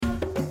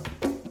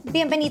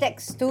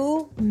Bienvenidos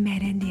to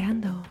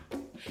Merendeando.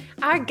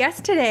 Our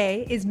guest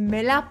today is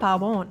Mela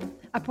Pavon,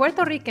 a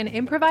Puerto Rican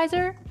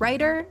improviser,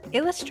 writer,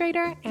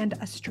 illustrator, and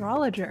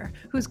astrologer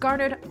who's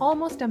garnered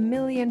almost 1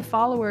 million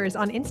followers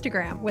on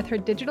Instagram with her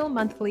digital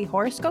monthly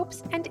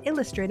horoscopes and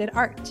illustrated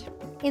art.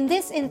 In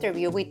this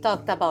interview, we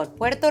talked about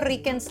Puerto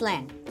Rican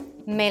slang,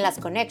 Mela's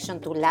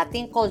connection to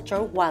Latin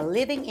culture while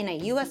living in a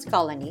U.S.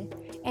 colony,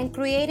 and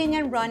creating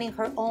and running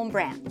her own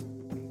brand.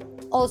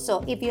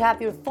 Also, if you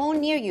have your phone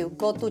near you,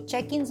 go to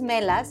Check-ins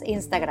Mela's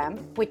Instagram,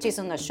 which is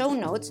on the show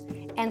notes,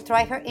 and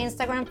try her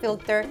Instagram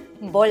filter,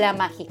 Bola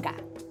Mágica,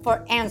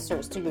 for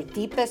answers to your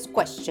deepest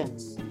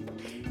questions.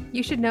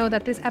 You should know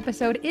that this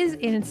episode is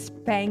in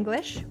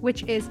Spanglish,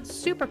 which is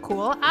super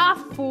cool. ¡A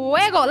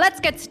fuego! Let's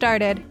get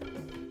started.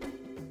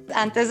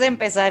 Antes de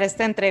empezar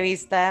esta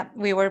entrevista,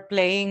 we were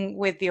playing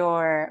with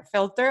your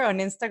filter on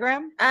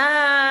Instagram.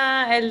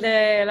 El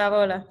de la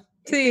bola.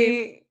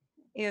 Sí.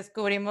 Y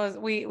descubrimos,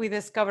 we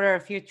discovered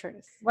our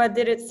futures. What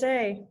did it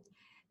say?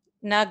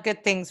 Not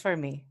good things for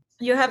me.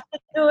 You have to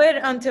do it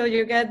until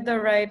you get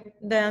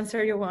the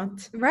answer you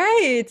want.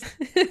 Right.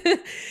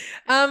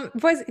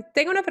 Pues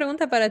tengo una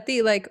pregunta para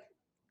ti. Like,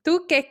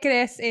 ¿tú qué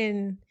crees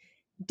en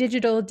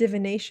digital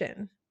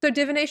divination? So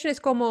divination es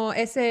como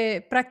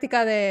esa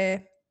práctica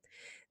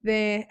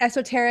de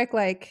esoteric,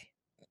 like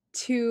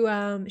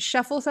to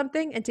shuffle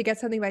something and to get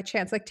something by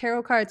chance, like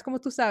tarot cards, como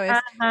tú sabes.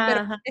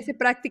 Pero esa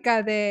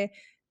práctica de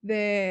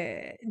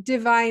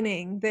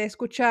divining, de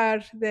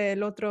escuchar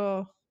del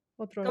otro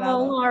como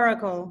lado. Un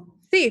oracle.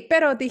 Sí,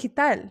 pero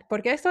digital,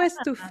 porque esto es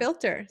tu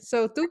filter.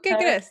 So, ¿tú qué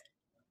crees?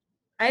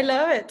 I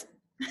love it.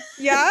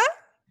 Yeah?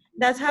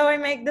 That's how I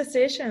make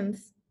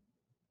decisions.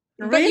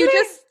 But Really?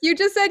 you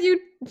just said you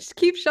just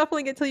keep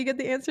shuffling it till you get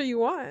the answer you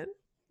want.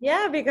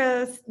 Yeah,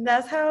 because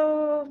that's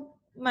how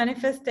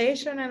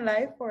manifestation in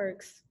life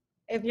works.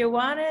 If you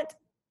want it,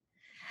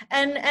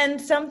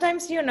 and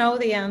sometimes you know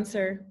the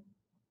answer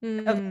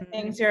of the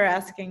things you're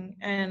asking.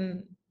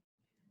 And,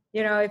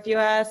 you know, if you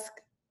ask,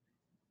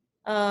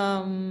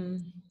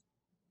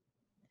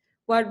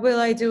 what will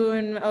I do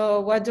and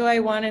what do I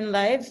want in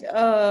life,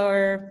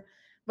 or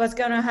what's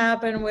gonna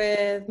happen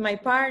with my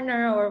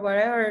partner or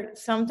whatever,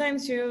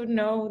 sometimes you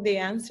know the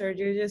answer.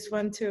 You just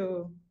want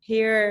to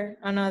hear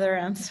another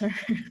answer.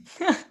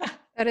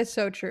 That is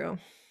so true.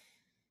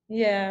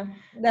 Yeah,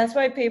 that's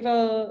why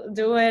people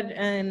do it,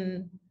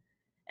 and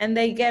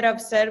they get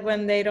upset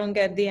when they don't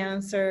get the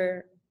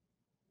answer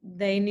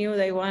they knew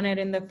they wanted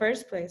in the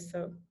first place.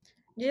 So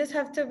you just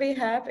have to be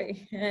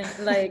happy and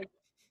like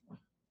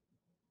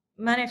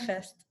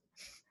manifest.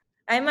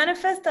 I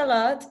manifest a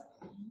lot.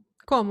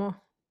 ¿Cómo?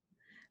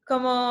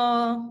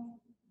 Como,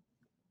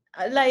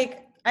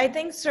 like, I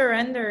think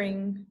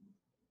surrendering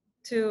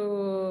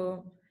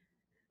to,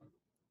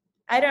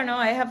 I don't know,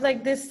 I have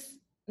like this,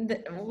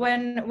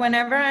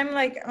 whenever I'm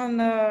like on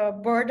the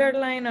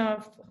borderline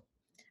of,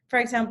 for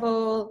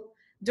example,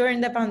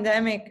 during the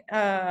pandemic,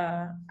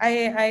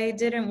 I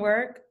didn't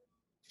work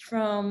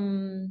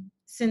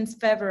since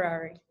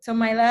February. So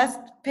my last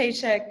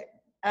paycheck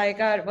I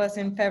got was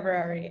in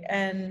February,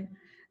 and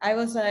I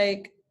was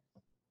like,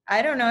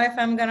 I don't know if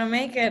I'm gonna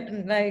make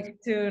it,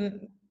 like,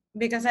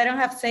 because I don't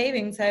have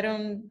savings.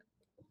 I'm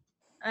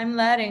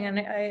Latin,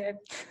 and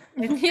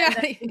Yeah.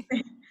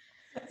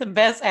 That's the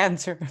best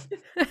answer.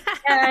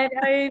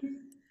 Yeah,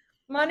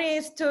 money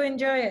is to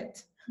enjoy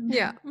it.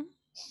 Yeah.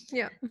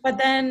 Yeah. But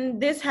then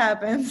this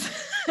happens.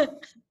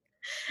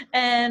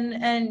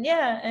 and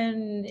yeah,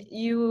 and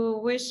you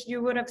wish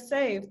you would have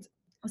saved.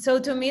 So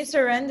to me,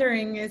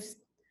 surrendering is,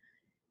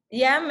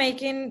 yeah,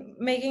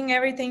 making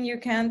everything you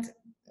can,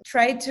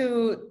 try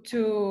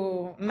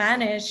to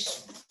manage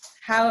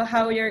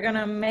how you're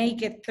gonna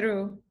make it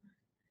through,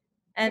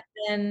 and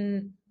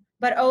then,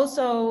 but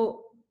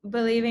also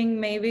believing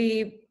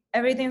maybe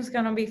everything's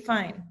gonna be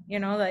fine, you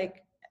know,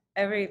 like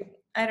I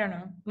don't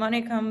know,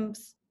 money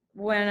comes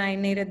when I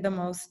need it the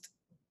most.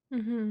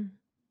 Mm-hmm.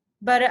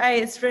 But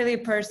it's really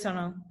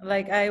personal.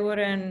 Like, I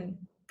wouldn't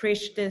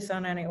preach this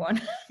on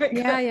anyone.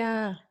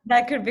 Yeah.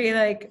 That could be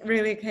like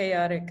really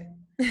chaotic.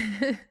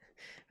 But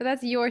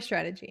that's your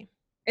strategy.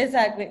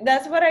 Exactly.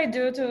 That's what I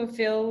do to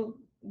feel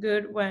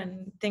good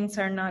when things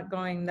are not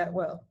going that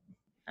well.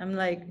 I'm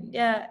like,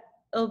 yeah,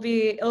 it'll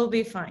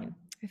be fine.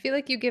 I feel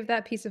like you give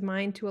that peace of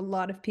mind to a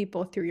lot of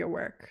people through your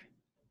work.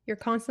 You're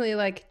constantly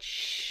like,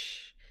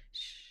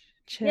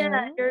 chill.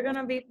 Yeah, you're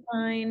gonna be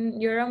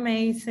fine. You're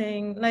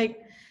amazing.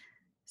 Like,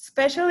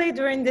 especially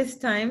during these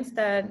times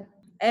that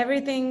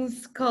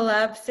everything's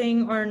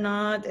collapsing or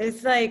not.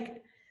 It's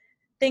like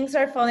things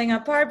are falling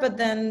apart, but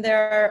then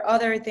there are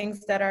other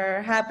things that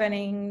are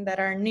happening that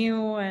are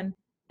new.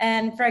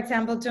 And for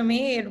example, to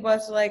me, it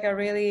was like a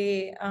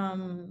really,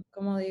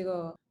 como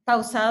digo,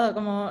 pausado,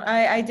 como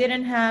I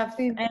didn't have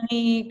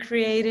any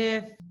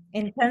creative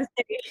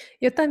intensity.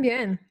 Yo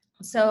también.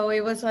 So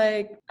it was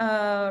like,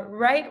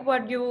 write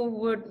what you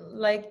would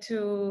like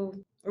to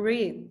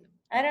read.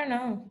 I don't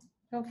know.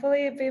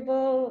 Hopefully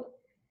people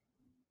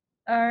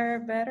are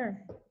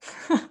better.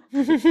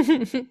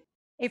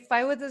 If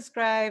I would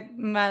describe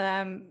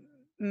Madame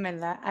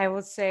Mela, I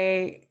would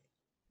say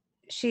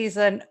she's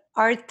an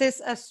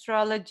artist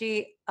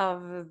astrology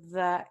of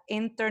the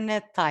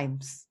internet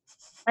times.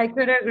 I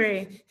could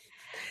agree.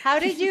 How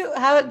did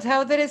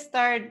it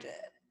start?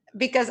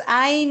 Because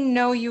I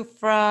know you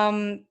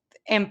from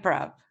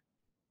improv.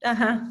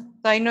 Uh-huh.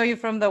 So I know you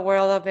from the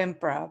world of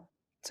improv.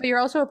 So you're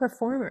also a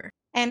performer.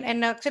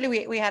 And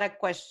actually we had a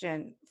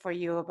question for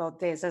you about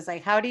this. It's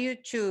like, how do you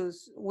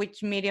choose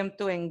which medium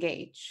to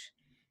engage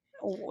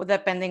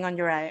depending on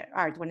your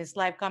art, when it's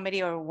live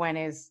comedy or when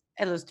it's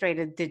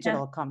illustrated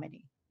digital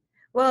comedy?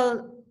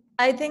 Well,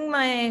 I think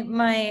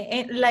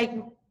like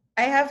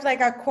I have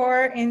like a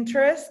core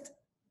interest,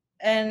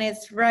 and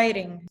it's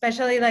writing,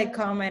 especially like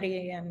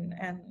comedy, and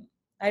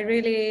I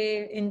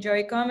really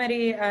enjoy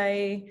comedy.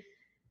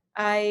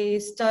 I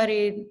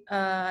studied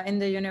in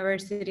the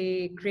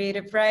university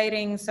creative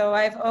writing, so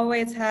I've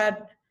always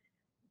had,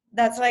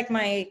 that's like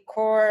my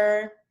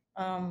core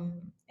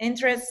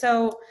interest.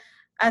 So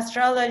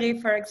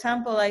astrology, for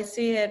example, I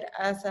see it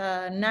as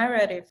a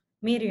narrative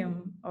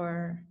medium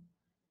or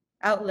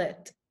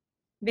outlet,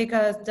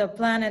 because the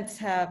planets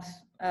have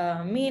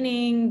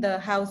meaning, the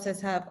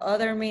houses have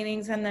other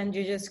meanings, and then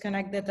you just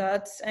connect the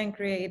dots and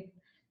create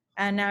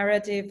a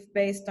narrative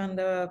based on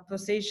the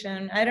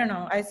position. I don't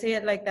know, I see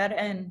it like that,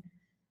 and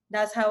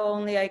that's how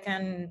only I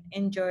can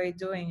enjoy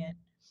doing it.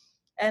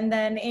 And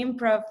then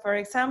improv, for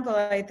example,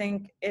 I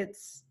think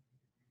it's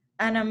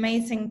an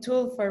amazing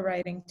tool for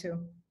writing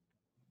too,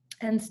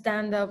 and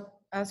stand up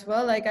as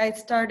well. Like I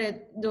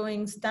started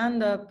doing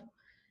stand up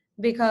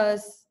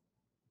because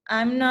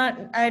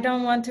I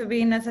don't want to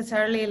be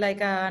necessarily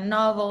like a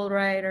novel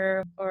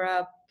writer or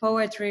a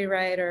poetry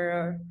writer,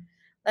 or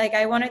like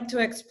I wanted to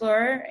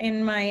explore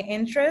in my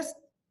interest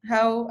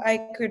how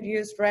I could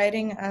use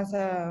writing as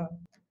a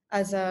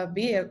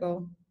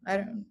vehicle.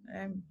 I'm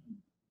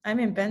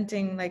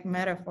inventing like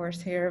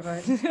metaphors here,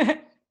 but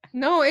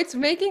No, it's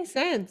making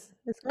sense.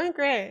 It's going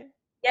great.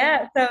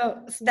 yeah.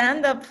 So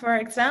stand up, for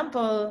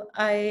example,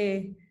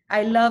 I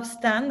love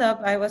stand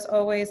up. I was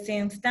always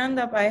seeing stand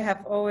up. I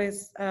have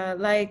always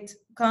liked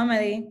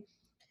comedy.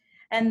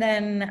 And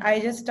then I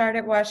just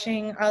started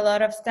watching a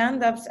lot of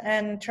stand-ups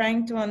and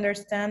trying to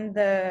understand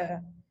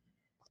the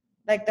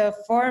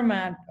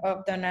format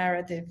of the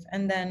narrative.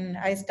 And then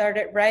I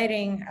started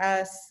writing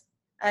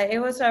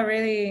it was a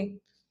really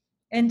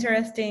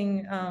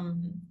interesting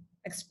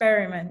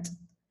experiment.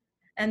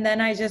 And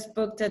then I just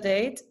booked a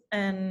date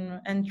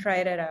and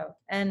tried it out.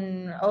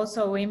 And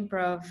also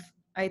improv,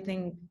 I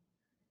think,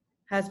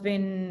 has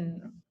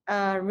been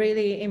a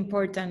really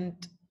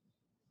important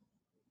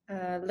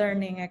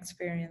learning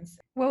experience.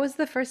 What was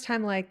the first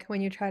time like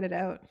when you tried it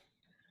out?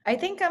 I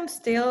think I'm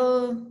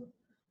still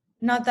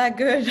not that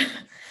good,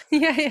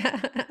 Yeah.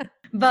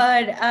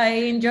 but I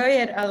enjoy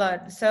it a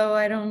lot. So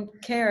I don't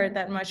care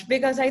that much,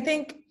 because I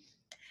think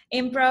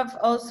improv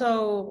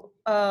also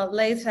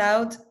lays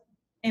out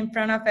in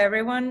front of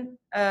everyone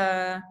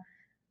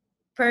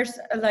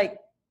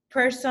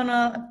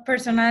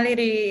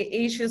personality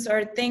issues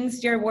or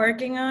things you're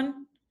working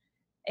on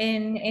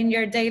in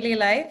your daily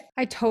life.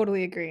 I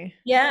totally agree.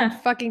 Yeah. I'm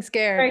fucking For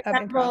scared of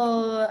improv.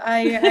 example,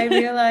 I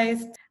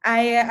realized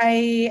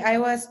I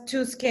was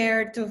too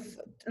scared to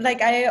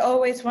like I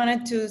always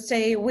wanted to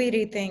say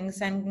witty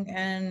things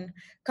and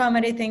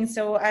comedy things,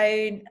 so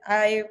I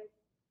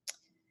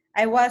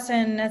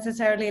wasn't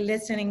necessarily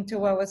listening to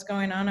what was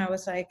going on. I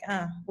was like,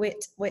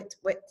 wit,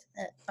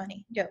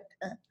 funny joke.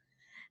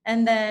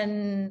 And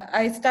then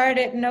I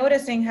started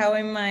noticing how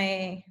in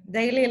my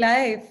daily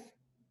life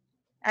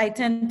I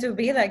tend to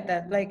be like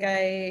that. Like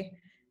I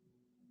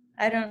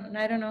don't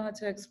know how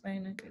to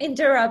explain it.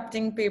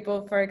 Interrupting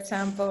people, for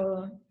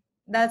example,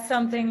 that's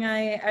something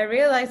I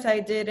realized I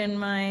did in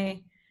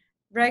my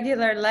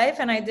regular life,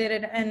 and I did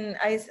it, and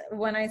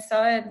when I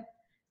saw it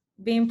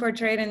being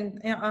portrayed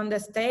on the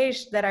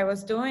stage, that I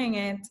was doing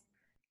it.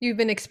 You've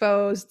been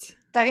exposed.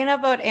 Talking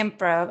about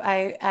improv,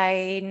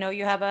 I know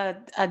you have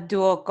a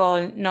duo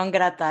called Non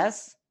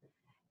Gratas.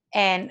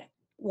 And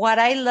what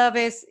I love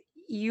is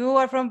you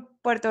are from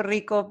Puerto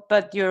Rico,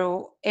 but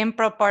your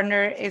improv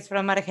partner is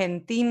from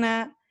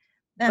Argentina,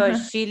 but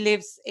she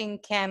lives in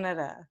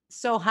Canada.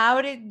 So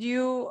how did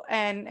you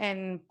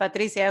and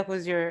Patricia,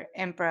 who's your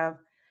improv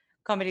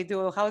comedy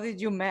duo, how did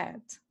you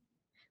met?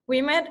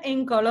 We met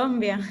in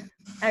Colombia,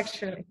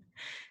 actually.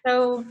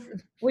 So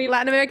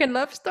Latin American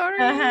love story.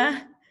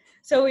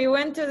 So we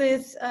went to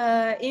this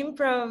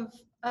improv.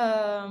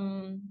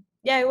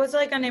 It was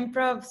like an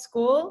improv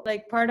school,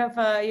 like part of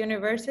a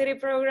university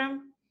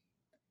program.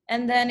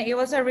 And then it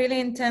was a really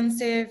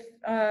intensive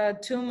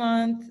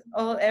 2-month,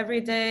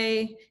 every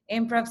day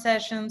improv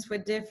sessions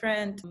with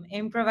different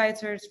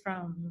improvisers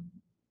from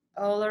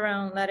all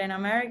around Latin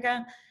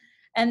America.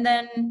 And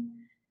then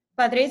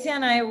Patricia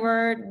and I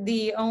were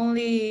the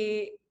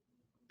only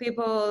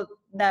people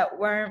that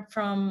weren't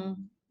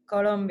from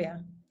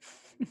Colombia.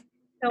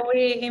 So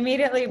we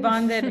immediately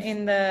bonded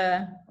in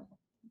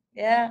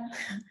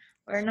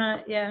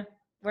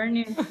we're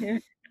new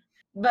here.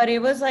 But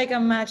it was like a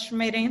match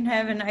made in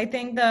heaven. I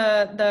think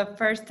the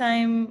first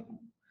time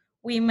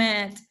we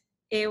met,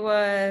 it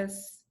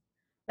was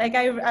like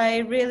I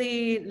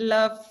really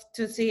love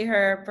to see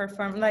her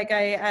perform. Like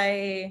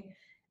her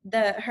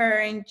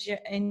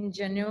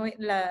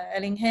ingenuity,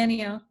 el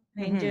ingenio,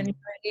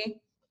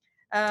 ingenuity,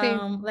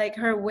 Sí. like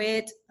her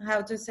wit,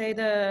 how to say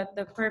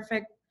the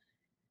perfect.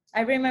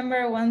 I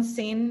remember one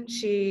scene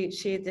she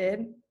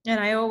did, and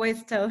I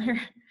always tell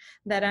her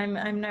that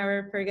I'm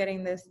never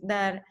forgetting this.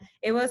 That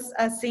it was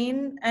a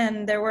scene,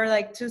 and there were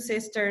like two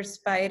sisters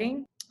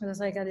fighting. It was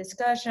like a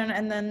discussion,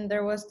 and then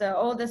there was the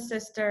oldest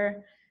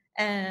sister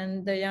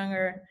and the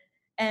younger,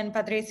 and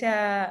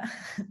Patricia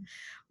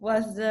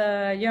was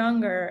the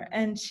younger,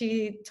 and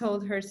she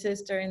told her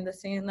sister in the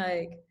scene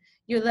like,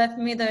 "You left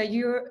me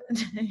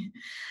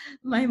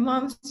my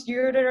mom's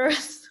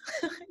uterus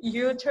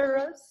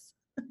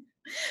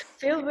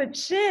filled with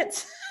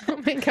shit." Oh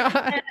my God.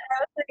 And I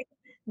was like,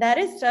 that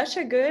is such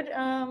a good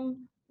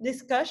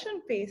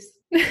discussion piece.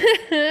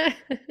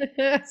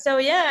 So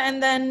yeah,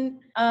 and then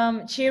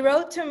she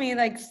wrote to me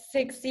like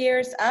 6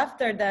 years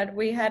after that.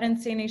 We hadn't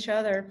seen each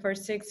other for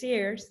 6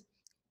 years,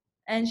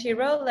 and she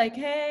wrote like,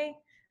 "Hey,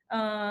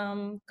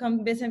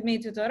 come visit me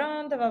to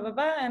Toronto, blah blah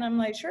blah," and I'm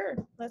like, "Sure,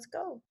 let's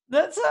go."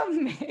 That's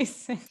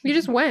amazing. You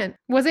just went.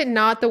 Was it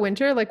not the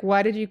winter? Like,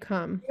 why did you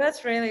come? It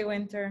was really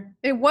winter.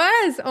 It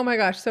was. Oh my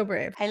gosh, so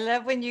brave. I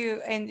love when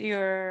you in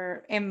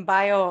your in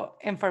bio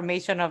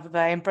information of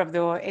the improv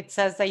duo, it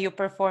says that you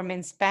perform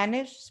in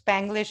Spanish,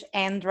 Spanglish,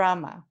 and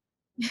drama.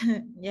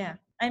 Yeah,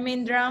 I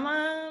mean,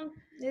 drama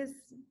is,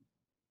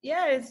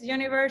 yeah, it's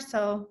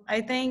universal.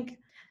 I think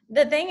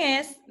the thing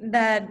is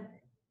that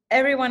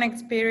everyone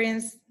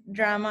experiences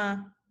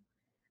drama,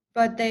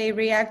 but they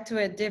react to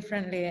it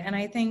differently. And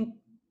I think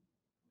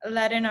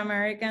Latin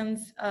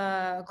Americans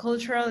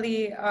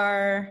culturally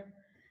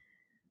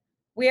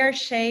we are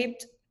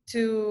shaped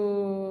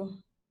to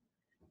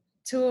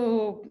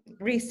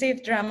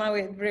receive drama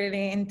with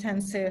really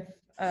intensive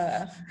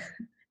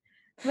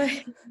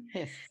like,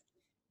 Yes.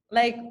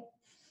 like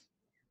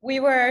we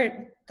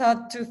were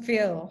taught to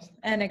feel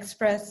and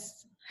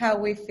express how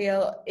we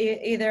feel,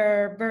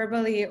 either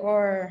verbally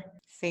or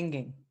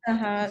Singing.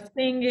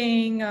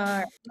 singing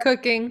or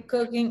Cooking.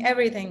 cooking,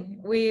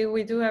 everything.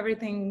 We do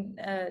everything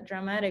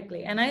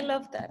dramatically, and I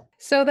love that.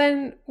 So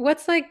then,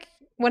 what's like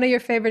one of your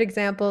favorite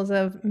examples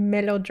of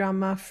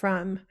melodrama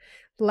from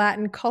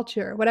Latin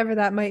culture, whatever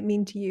that might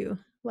mean to you,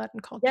 Latin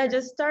culture? Yeah,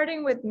 just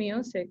starting with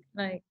music.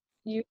 Like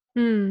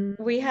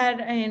we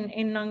had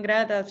in Non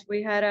Gratas,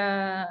 we had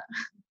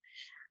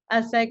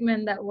a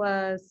segment that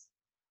was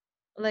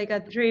like a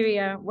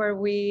trivia where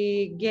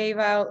we gave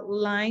out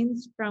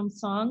lines from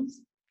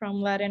songs,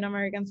 from Latin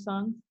American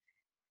songs,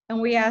 and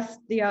we asked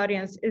the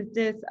audience, "Is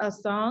this a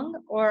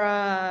song or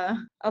a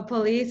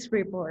police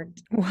report?"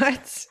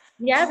 What?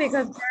 Yeah,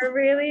 because they're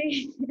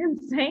really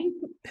insane.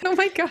 Oh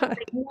my God.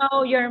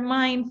 No, you're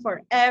mine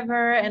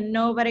forever, and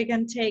nobody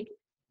can take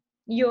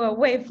you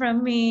away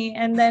from me.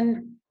 And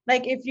then,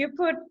 like, if you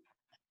put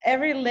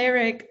every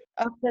lyric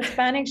of the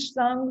Spanish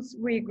songs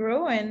we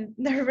grew in,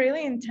 they're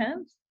really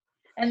intense.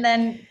 And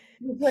then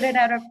you put it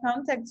out of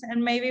context,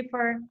 and maybe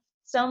for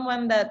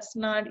someone that's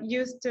not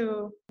used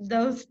to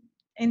those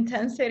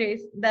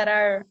intensities that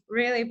are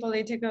really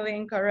politically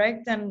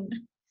incorrect and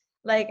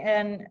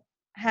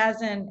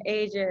hasn't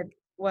aged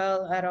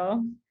well at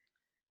all.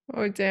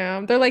 Oh,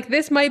 damn. They're like,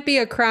 this might be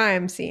a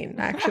crime scene,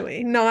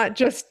 actually, not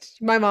just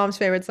my mom's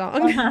favorite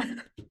song.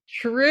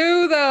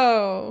 True,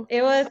 though.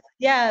 It was,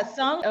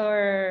 song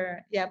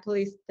or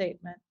police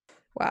statement.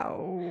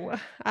 Wow.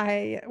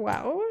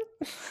 Wow.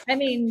 I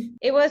mean,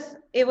 it was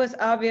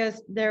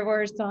obvious there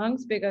were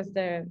songs because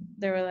they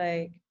were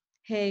like,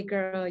 "Hey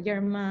girl, you're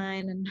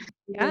mine," and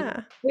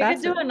Yeah. we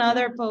could do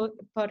another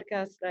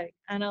podcast like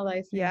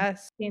analyzing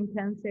Yes. the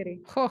intensity.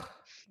 Oh,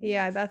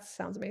 yeah, that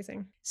sounds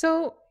amazing.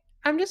 So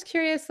I'm just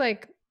curious,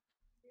 like,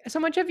 so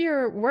much of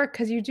your work,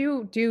 because you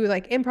do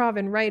like improv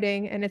and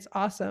writing, and it's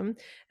awesome.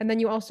 And then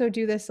you also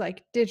do this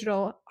like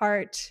digital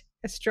art,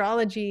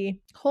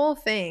 astrology whole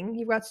thing.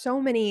 You've got so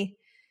many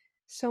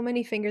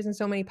fingers and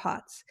so many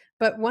pots.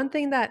 But one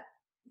thing that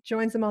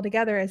joins them all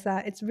together is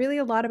that it's really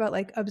a lot about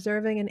like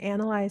observing and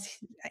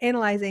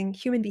analyzing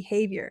human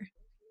behavior,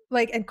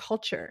 like, and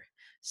culture.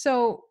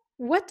 So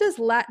what does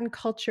Latin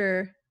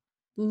culture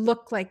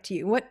look like to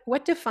you?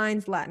 What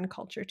defines Latin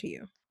culture to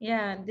you?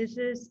 Yeah, this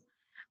is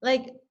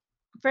like,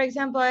 for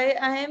example,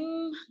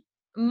 I'm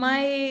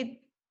my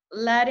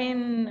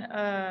Latin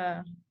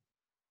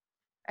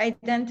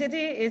identity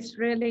is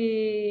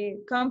really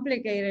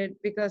complicated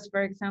because,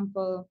 for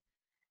example,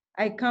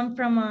 I come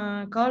from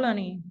a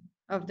colony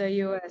of the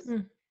US.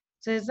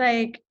 So it's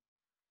like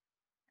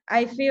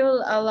I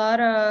feel a lot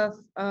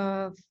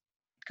of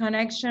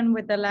connection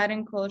with the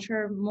Latin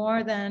culture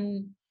more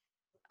than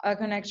a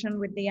connection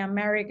with the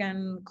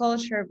American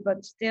culture,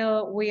 but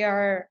still we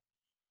are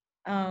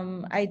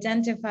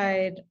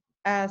identified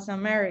as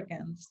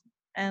Americans.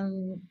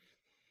 And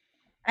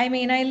I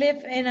mean, I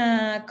live in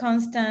a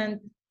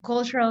constant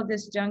cultural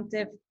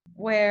disjunctive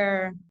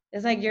where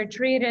it's like you're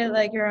treated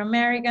like you're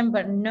American,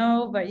 but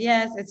no, but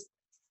yes,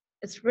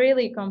 it's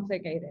really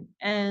complicated.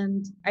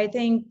 And I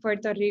think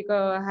Puerto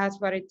Rico has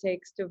what it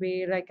takes to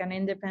be like an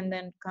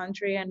independent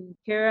country. And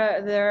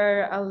here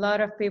there are a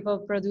lot of people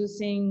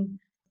producing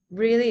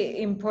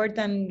really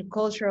important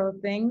cultural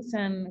things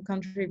and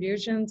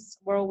contributions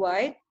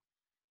worldwide.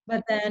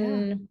 But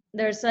then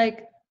there's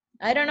like,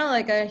 I don't know,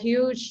 like a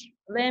huge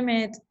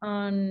limit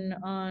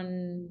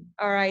on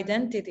our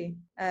identity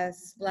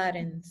as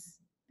Latins.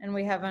 And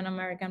we have an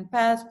American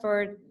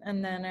passport,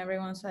 and then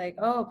everyone's like,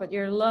 oh, but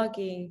you're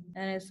lucky.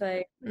 And it's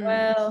like,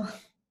 well,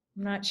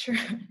 I'm not sure.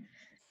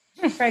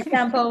 For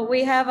example,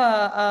 we have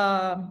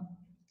a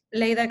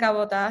ley de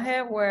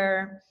cabotaje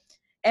where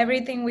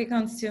everything we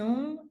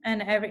consume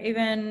and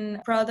even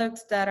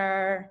products that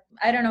are,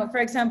 I don't know,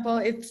 for example,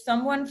 if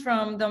someone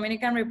from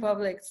Dominican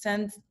Republic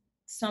sends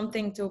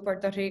something to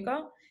Puerto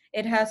Rico,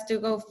 it has to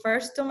go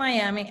first to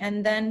Miami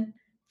and then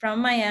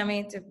from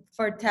Miami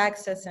for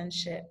taxes and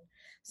shit.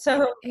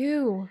 So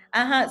Ew.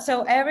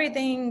 so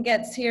everything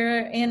gets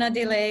here in a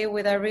delay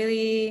with a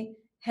really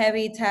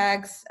heavy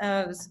tax.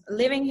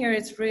 Living here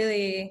is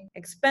really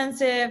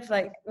expensive.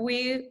 Like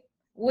we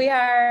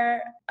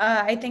are,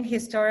 I think,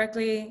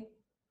 historically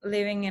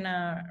living in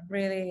a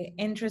really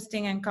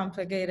interesting and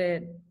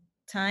complicated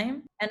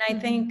time. And I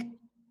think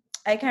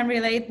I can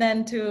relate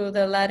then to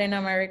the Latin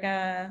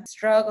America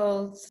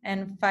struggles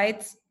and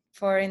fights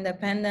for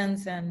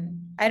independence. And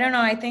I don't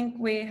know, I think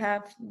we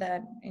have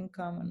that in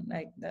common,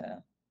 like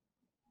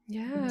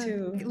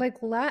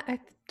I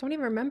don't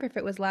even remember if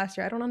it was last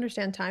year. I don't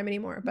understand time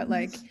anymore, but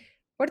like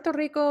Puerto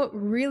Rico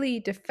really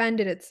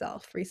defended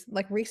itself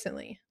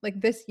recently,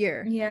 like this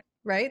year. Yeah.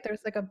 Right?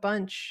 There's like a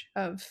bunch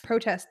of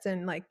protests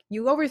and like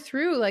you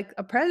overthrew like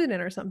a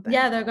president or something.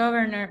 Yeah, the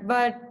governor.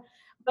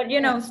 But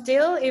you know,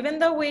 still, even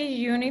though we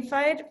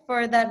unified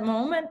for that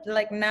moment,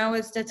 like now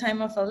is the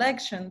time of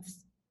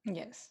elections.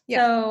 Yes. Yeah.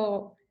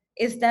 So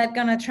is that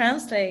gonna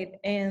translate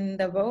in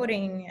the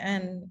voting?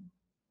 And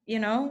you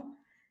know,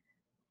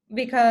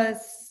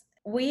 because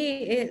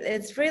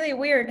it's really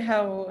weird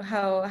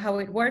how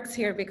it works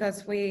here,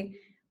 because we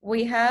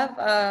have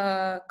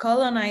a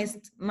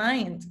colonized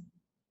mind.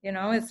 You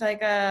know, it's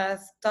like a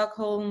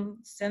Stockholm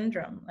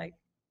syndrome. Like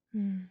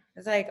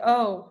it's like,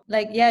 oh,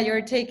 like, yeah,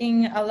 you're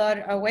taking a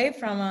lot away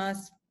from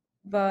us,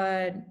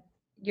 but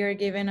you're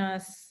giving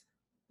us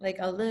like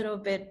a little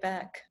bit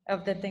back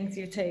of the things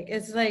you take.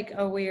 It's like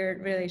a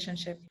weird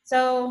relationship.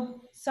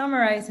 So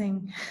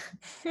summarizing,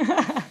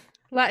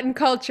 Latin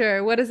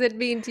culture, what does it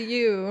mean to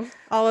you?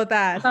 All of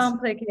that.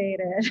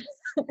 complicated.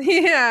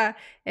 Yeah,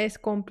 es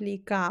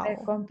complicado. Es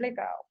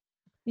complicado.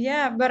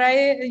 Yeah, but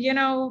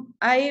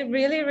I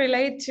really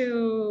relate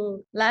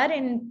to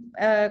Latin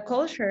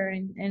culture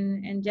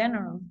in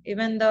general,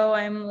 even though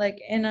I'm like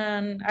in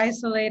an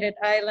isolated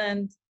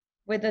island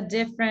with a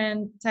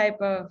different type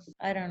of,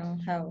 I don't know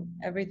how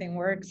everything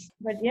works.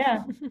 But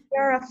yeah,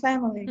 we're a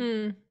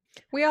family.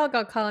 We all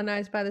got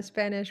colonized by the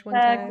Spanish one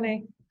time.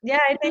 Exactly. Yeah,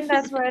 I think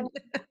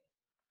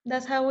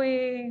that's how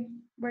we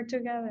were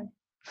together.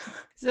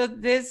 So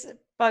this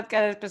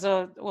podcast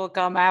episode will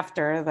come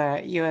after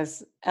the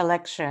U.S.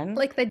 election,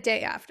 Like the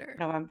day after.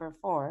 November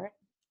 4th.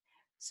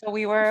 So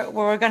we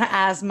were gonna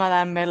ask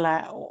Madame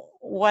Mela,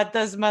 what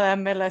does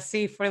Madame Mela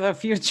see for the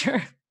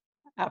future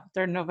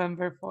after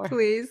November 4th?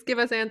 Please give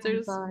us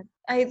answers.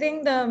 I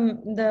think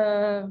I'm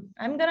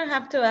gonna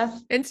have to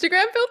ask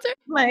Instagram filter?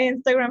 my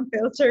Instagram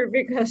filter,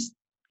 because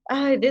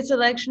these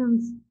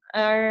elections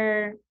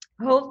are,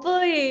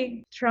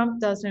 hopefully Trump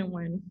doesn't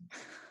win.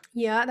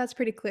 Yeah, that's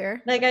pretty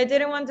clear. Like, I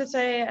didn't want to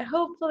say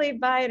hopefully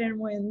Biden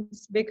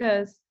wins,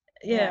 because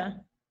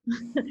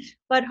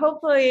but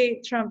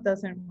hopefully Trump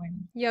doesn't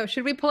win. Yo,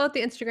 should we pull out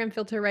the Instagram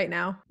filter right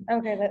now?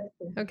 Okay, let's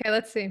see. Okay,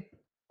 let's see.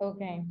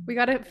 Okay. We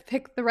got to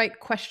pick the right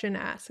question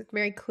to ask.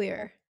 Very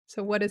clear.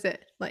 So what is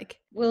it like?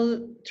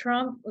 Will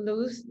Trump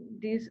lose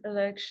these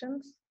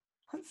elections?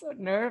 I'm so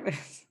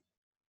nervous.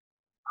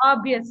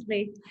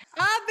 Obviously.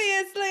 Oh,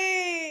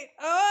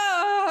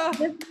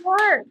 This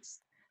works.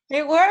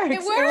 It works.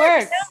 It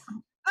works.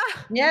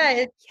 Yeah,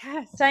 it's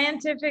Yes.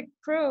 scientific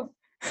proof.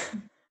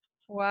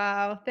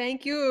 Wow.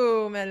 Thank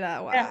you,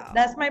 Mela. Wow. Yeah,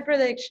 that's my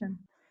prediction.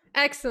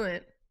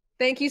 Excellent.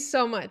 Thank you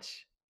so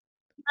much.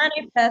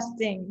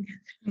 Manifesting.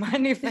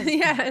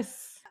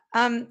 Yes.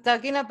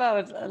 Talking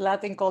about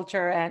Latin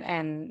culture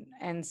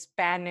and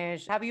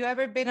Spanish, have you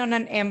ever been on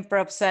an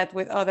improv set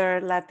with other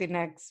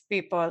Latinx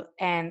people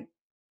and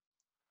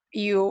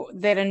you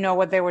didn't know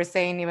what they were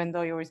saying, even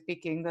though you were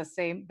speaking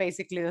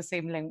basically the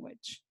same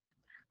language?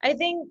 I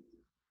think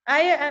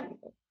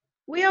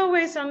we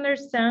always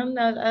understand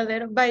a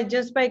little by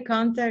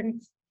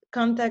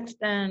context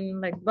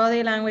and like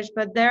body language,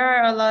 but there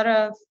are a lot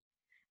of,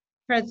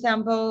 for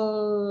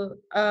example,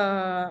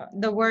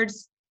 the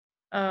words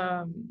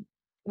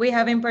we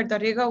have in Puerto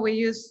Rico, we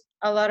use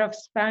a lot of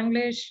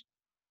Spanglish,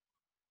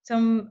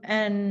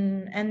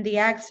 and the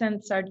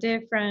accents are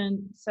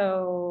different.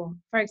 So,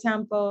 for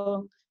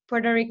example,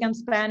 Puerto Rican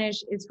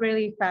Spanish is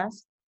really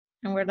fast,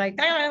 and we're like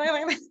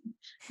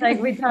like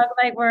we talk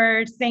like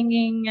we're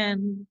singing,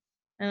 and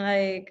and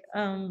like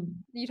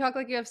You talk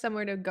like you have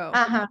somewhere to go.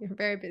 uh-huh. You're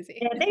very busy.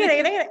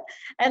 Yeah,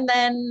 and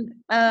then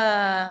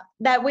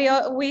that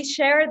we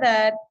share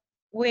that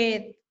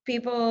with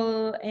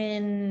people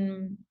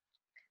in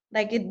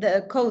like in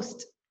the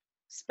coast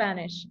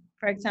Spanish.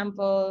 For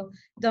example,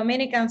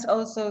 Dominicans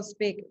also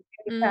speak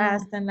very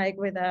fast and like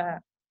with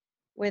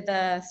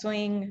a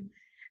swing.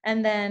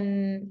 And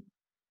then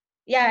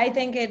yeah, I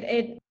think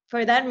it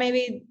for that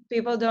maybe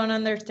people don't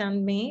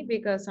understand me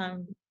because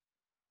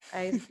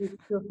I speak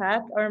too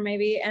fast, or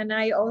maybe, and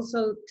I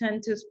also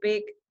tend to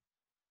speak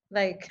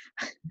like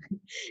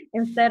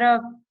instead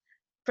of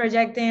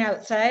projecting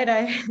outside,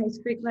 I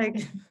speak like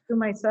to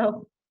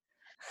myself.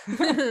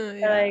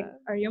 Like, Yeah.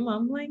 are you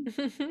mumbling?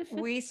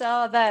 We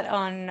saw that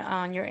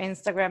on your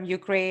Instagram. You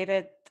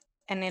created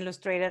and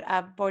illustrated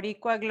a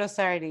Boricua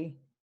glossary.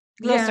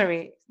 Yeah.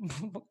 Glossary.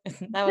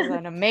 That was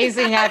an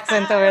amazing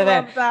accent I over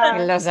there. love that.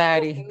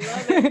 Glossary.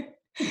 Love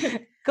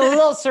it.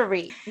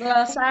 Glossary.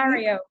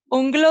 Glossario.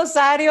 Un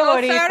glosario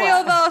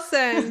Rosario boricua.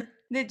 Dawson.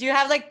 Did you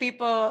have like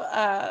people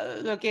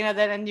looking at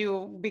that and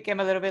you became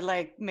a little bit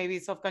like maybe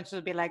self-conscious,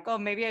 be like, oh,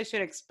 maybe I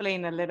should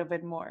explain a little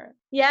bit more?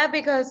 Yeah,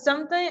 because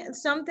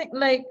something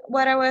like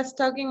what I was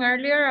talking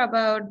earlier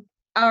about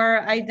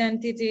our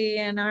identity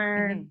and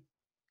our Mhm.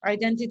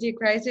 identity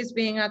crisis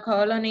being a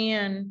colony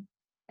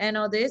and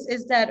all this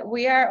is that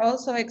we are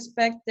also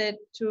expected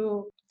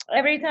to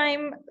every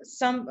time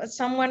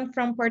someone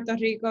from Puerto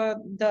Rico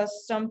does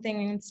something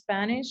in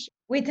Spanish,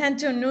 we tend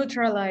to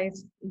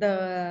neutralize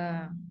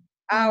the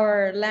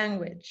our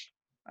language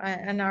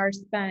and our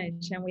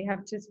Spanish, and we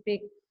have to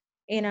speak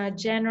in a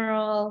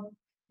general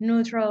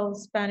neutral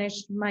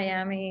Spanish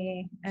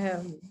Miami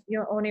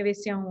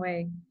Univision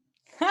way.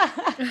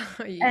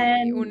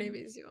 Ay,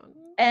 Univision.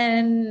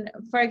 And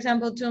for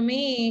example, to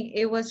me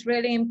it was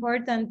really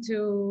important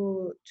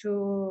to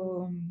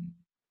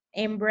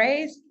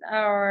embrace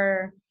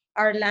our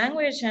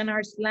language and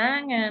our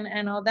slang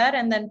and all that.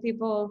 And then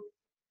people,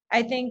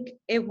 I think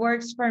it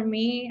works for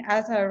me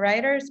as a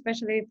writer,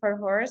 especially for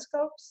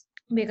horoscopes,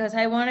 because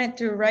I wanted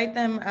to write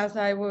them as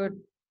I would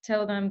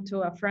tell them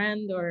to a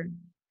friend. Or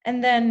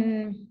and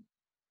then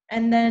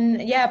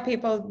yeah,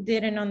 people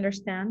didn't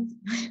understand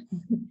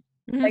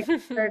like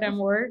certain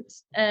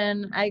words,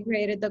 and I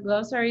created the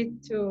glossary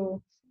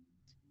to,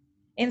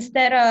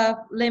 instead of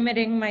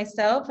limiting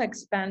myself,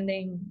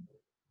 expanding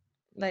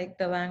like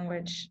the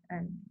language.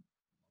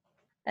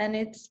 And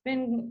it's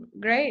been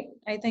great.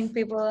 I think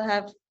people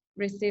have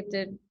received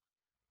it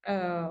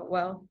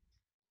well.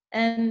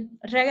 And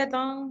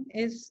reggaeton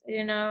is,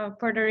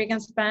 Puerto Rican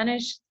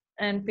Spanish,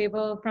 and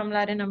people from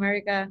Latin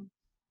America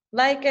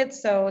like it,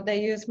 so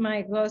they use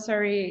my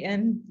glossary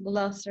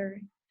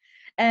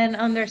and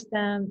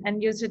understand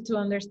and use it to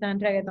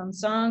understand reggaeton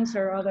songs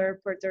or other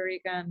Puerto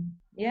Rican.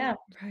 Yeah.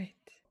 Right.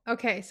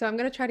 Okay, so I'm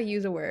gonna try to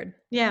use a word.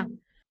 Yeah.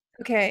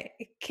 Okay,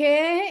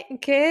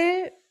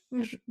 qué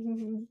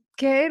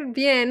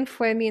bien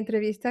fue mi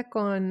entrevista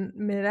con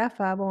Mera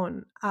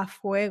Favon a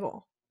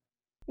fuego.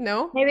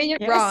 No? Maybe you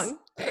Yes. Wrong.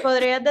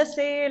 podrías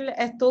decir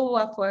estuvo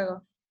a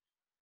fuego.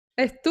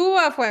 Estuvo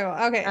a fuego.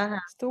 Okay. Ajá.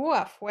 Estuvo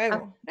a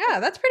fuego. Yeah,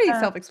 that's pretty Uh,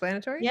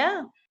 self-explanatory.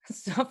 Yeah.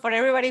 So for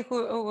everybody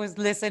who was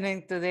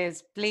listening to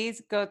this,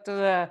 please go to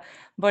the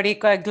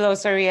Boricua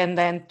glossary and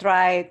then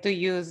try to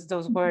use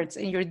those words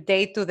in your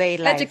day-to-day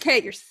life.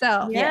 Educate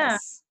yourself. Yeah.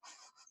 Yes.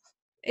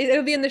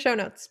 It'll be in the show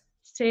notes.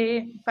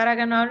 Sí, para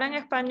que no hablen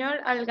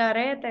español al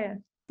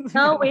garete.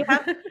 No,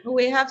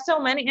 we have so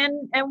many,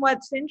 and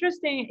what's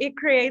interesting, it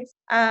creates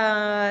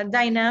a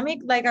dynamic,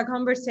 like a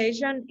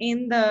conversation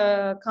in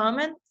the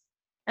comments,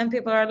 and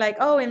people are like,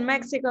 oh, in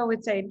Mexico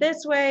we'd say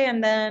this way,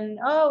 and then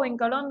oh, in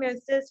Colombia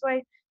it's this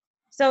way.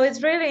 So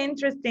it's really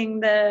interesting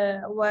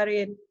what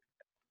it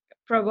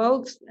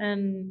provokes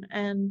and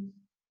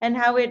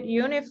how it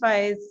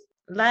unifies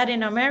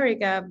Latin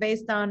America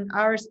based on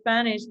our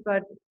Spanish,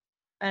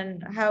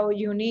 and how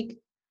unique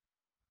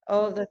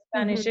all the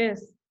Spanish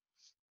is.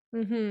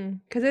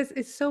 Because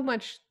it's so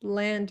much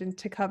land and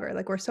to cover.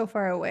 Like we're so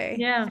far away.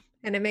 Yeah.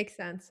 And it makes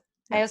sense.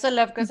 I also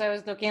love because I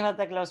was looking at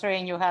the glossary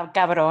and you have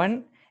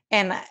cabrón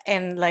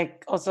and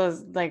like also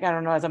like I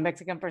don't know, as a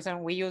Mexican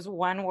person we use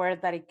one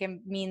word that it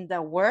can mean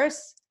the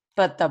worst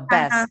but the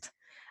best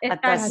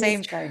at the Exactly.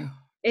 same time.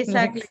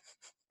 Exactly.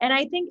 And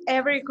I think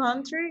every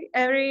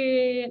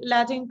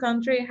Latin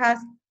country has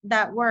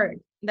that word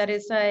that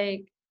is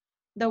like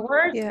the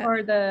word Yeah.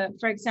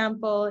 for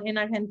example, in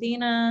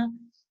Argentina,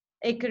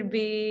 it could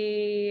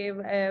be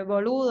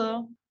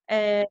boludo.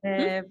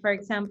 For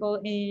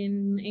example,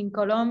 in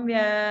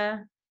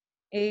Colombia,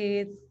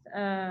 it's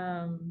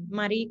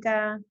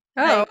marica.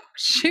 Oh,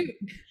 shoot.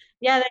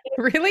 Yeah,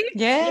 Really?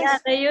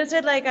 Yes. they use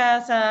it like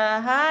as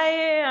a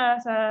hi,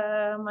 as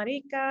a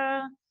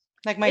marica.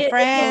 Like my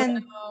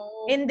friend.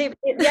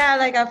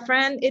 Like a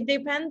friend. It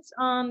depends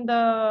on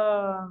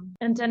the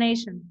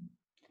intonation.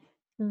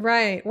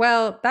 Right.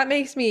 Well, that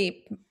makes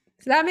me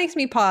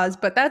pause,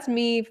 but that's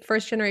me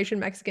first generation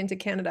Mexican to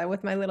Canada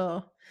with my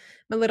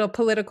a little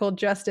political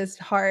justice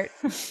heart.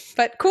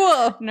 But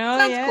cool. No,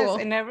 Sounds yes, cool.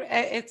 and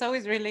it's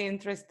always really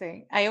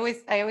interesting. I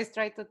always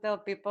try to tell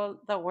people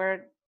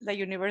the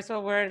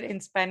universal word in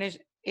Spanish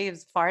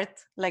is fart,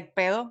 like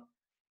pedo.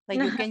 Like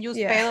you can use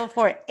Yeah. pedo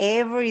for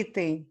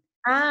everything.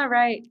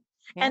 Right.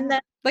 And Yeah.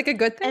 then Like a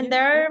good thing. and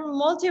there are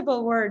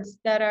multiple words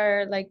that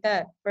are like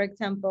that. For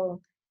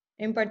example,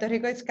 in Puerto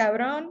Rico it's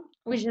cabrón,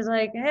 which is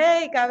like,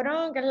 hey,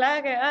 cabrón, que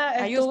la que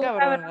I use estuvo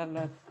cabrón cabrón. a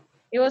lot.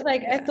 It was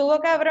like Yeah. estuvo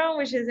cabrón,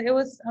 which is it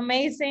was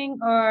amazing,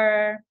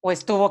 or O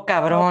estuvo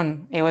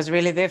cabrón. It was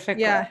really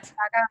difficult. Yeah.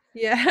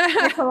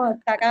 Yeah. como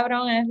está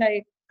cabrón is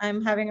like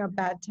I'm having a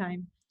bad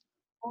time.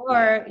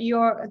 Or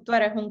tú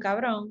eres un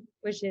cabrón,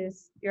 which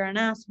is you're an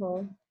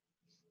asshole.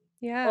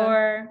 Yeah.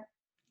 Or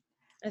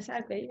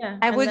exactly, yeah.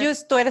 I And would then-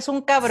 use tú eres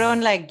un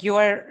cabrón like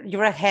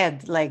you're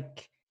ahead,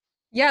 like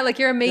Yeah, like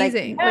you're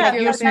amazing. like Yeah,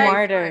 you're very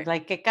smarter, smart.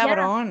 like que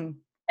cabrón.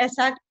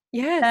 exactly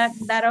Yes.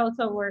 that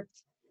also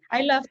works.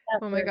 I love that.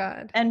 Oh my word.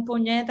 God. And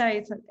puñeta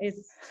is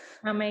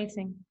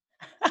amazing.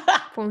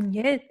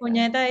 Puñeta.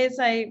 Puñeta is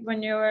like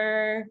when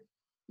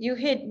you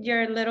hit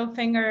your little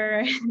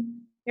finger,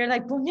 you're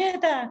like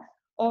puñeta.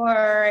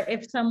 Or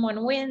if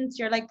someone wins,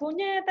 you're like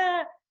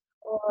puñeta.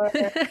 Or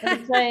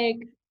it's like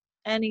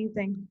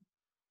anything.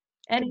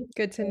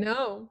 Good to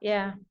know.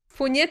 Yeah.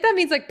 Puñeta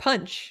means like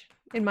punch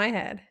in my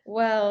head.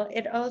 Well,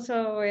 it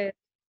also is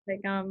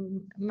like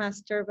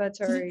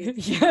masturbatory.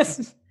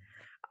 Yes.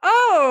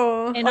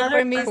 Oh. In Or other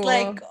for me, it's Cool.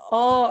 like,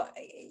 oh,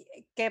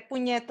 que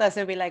puñetas.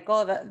 It'll be like,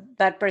 oh,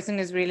 that person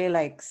is really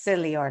like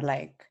silly or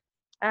like.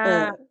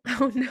 Oh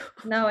no.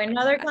 No, in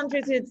other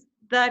countries it's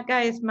that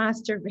guy is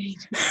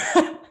masturbating.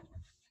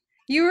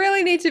 You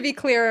really need to be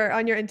clearer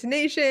on your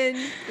intonation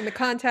and the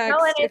context No,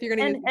 if you're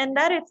going to use. and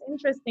that is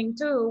interesting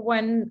too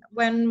when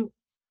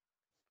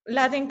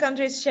Latin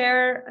countries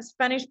share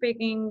Spanish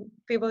speaking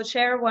people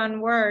share one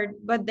word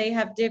but they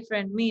have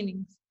different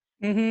meanings.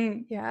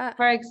 Mhm. Yeah.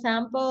 For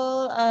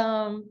example,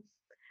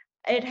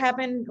 it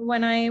happened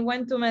when I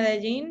went to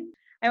Medellin.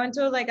 I went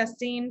to like a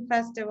scene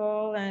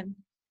festival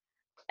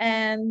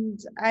and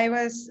I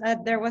was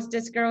there was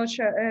this girl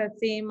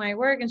seeing my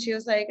work and she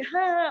was like,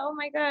 oh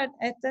my God,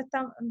 esto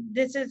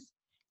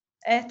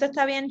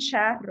está bien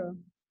charro.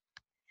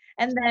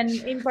 And then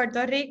in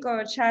Puerto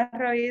Rico,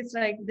 charro is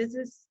like, this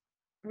is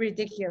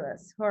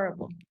ridiculous,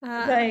 horrible.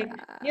 Like,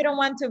 you don't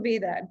want to be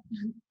that.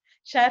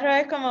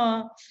 Charro es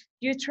como,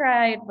 you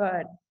tried,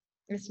 but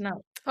it's not.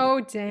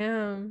 Oh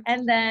damn.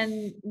 And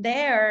then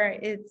there,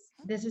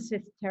 this is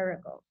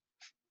hysterical.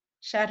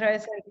 Charro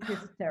is like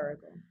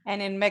hysterical.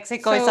 And in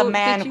Mexico, it's a So, did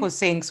man you- who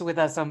sings with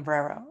a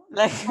sombrero.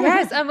 Like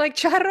Yes, I'm like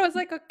charro is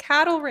like a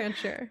cattle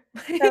rancher.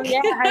 So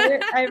yeah,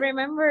 I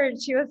remember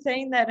she was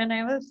saying that, and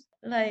I was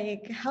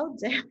like, how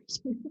dare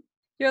you?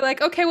 You're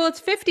like, okay, well,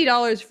 it's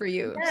 $50 for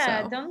you.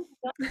 Yeah, so. don't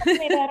put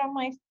me that on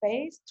my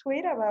face.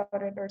 Tweet about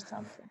it or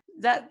something.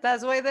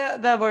 that's why the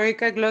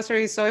Boricua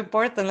glossary is so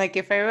important. Like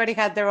if everybody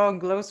had their own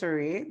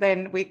glossary,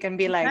 then we can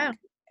be like, Yeah.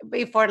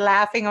 before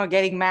laughing or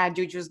getting mad,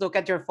 you just look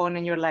at your phone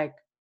and you're like,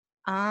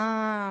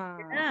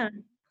 Yeah,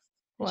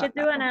 we should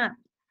do Wow. an app.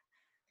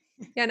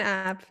 Yeah, an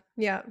app.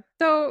 Yeah.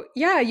 So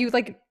yeah, you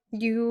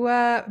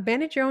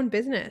manage your own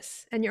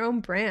business and your own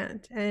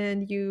brand,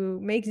 and you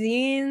make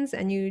zines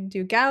and you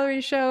do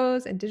gallery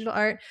shows and digital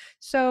art.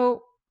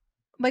 So,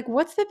 like,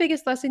 what's the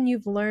biggest lesson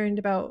you've learned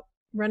about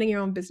running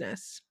your own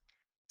business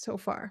so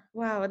far?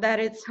 Wow, that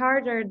it's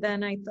harder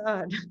than I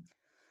thought.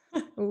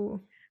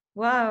 Ooh.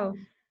 Wow.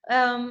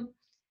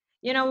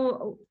 You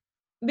know,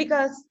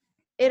 because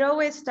it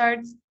always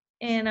starts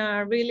in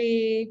a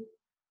really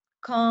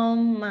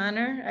calm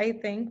manner, I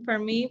think. For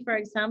me, for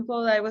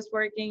example, I was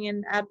working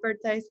in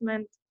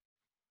advertisement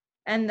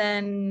and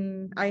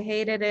then I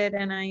hated it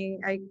and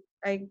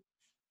I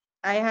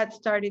had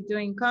started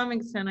doing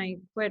comics and I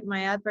quit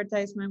my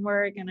advertisement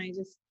work and I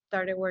just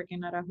started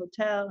working at a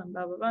hotel and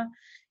blah blah blah.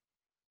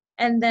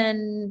 And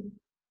then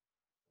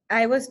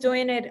I was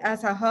doing it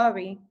as a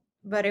hobby,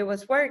 but it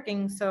was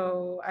working.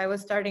 So I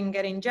was starting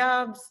getting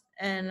jobs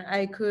and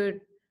I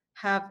could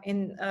have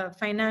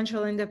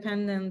financial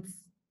independence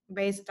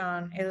based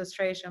on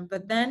illustration.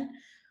 But then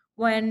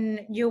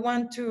when you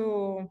want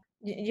to,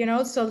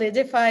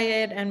 solidify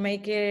it and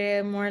make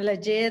it more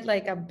legit,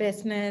 like a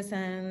business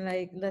and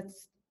like,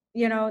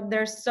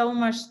 there's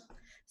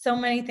so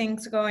many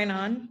things going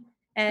on.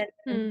 And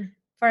Hmm.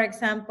 for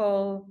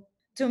example,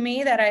 to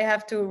me that I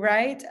have to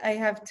write, I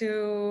have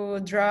to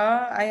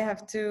draw, I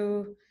have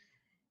to,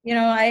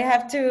 I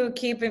have to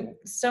keep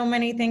so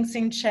many things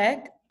in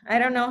check. I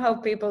don't know how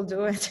people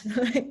do it.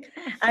 Like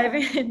I've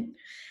been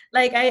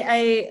like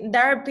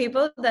there are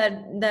people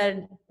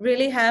that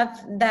really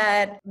have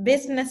that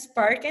business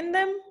spark in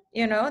them,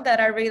 that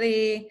are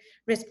really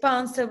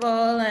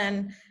responsible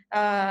and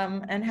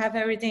have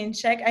everything in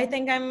check. I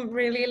think I'm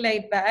really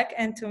laid back,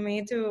 and to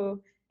me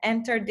to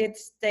enter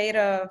this state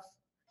of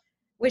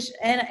which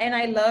and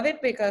I love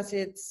it because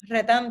it's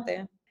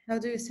retante. How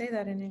do you say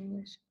that in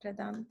English?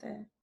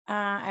 Retante.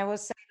 I would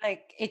say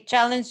like it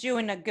challenged you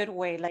in a good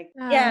way. Like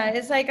Yeah,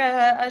 it's like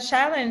a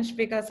challenge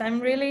because I'm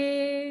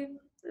really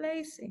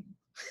lazy.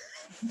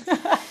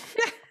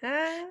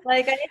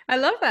 Like I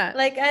love that.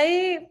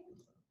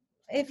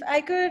 if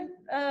I could,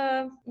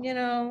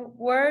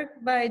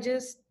 work by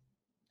just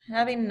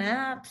having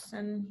naps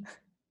and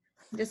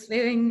just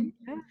living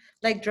Yeah.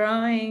 like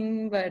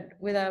drawing, but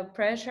without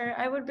pressure,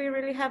 I would be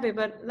really happy.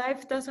 But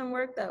life doesn't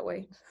work that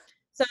way.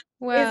 So it's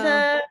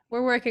Well,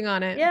 we're working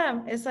on it.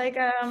 it's like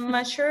a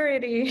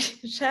maturity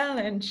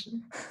challenge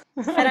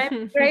that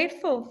I'm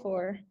grateful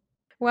for.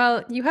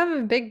 Well, you have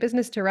a big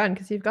business to run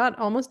because you've got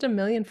almost 1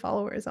 million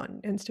followers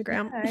on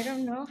Instagram. I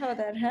don't know how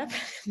that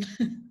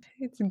happened.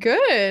 It's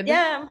good.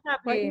 Yeah, I'm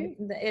What happy.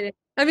 you, It,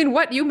 I mean,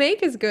 what you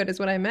make is good, is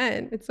what I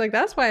meant. It's like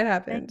that's why it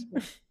happened.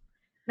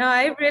 no,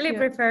 I really Yeah.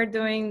 prefer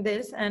doing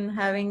this and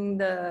having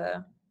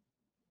the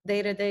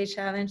day-to-day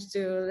challenge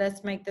to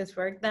let's make this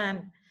work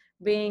than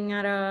being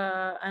at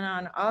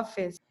an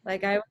office.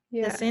 Like I was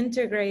Yeah.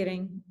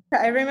 disintegrating.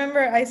 I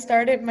remember I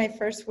started my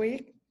first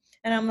week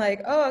and I'm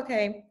like, oh,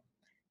 okay.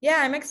 Yeah,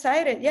 I'm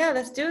excited. Yeah,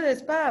 let's do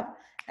this, Bob.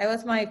 It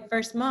was my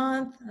first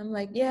month. I'm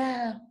like,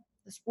 yeah,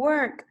 let's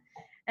work.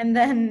 And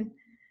then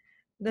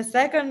the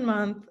second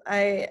month,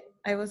 I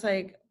was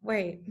like,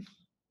 wait,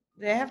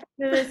 do I have to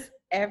do this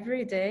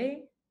every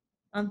day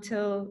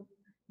until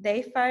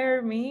they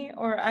fire me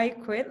or I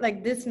quit?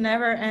 Like this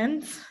never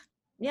ends.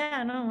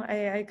 Yeah, no,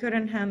 I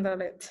couldn't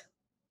handle it.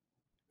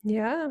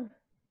 Yeah.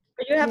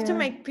 But you have to Yeah.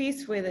 make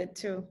peace with it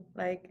too.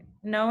 Like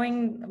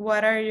knowing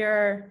what are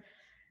your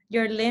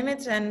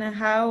limits and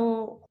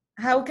how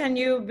can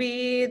you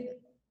be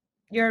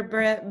your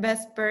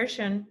best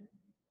version,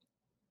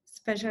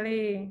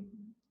 especially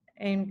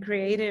in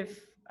creative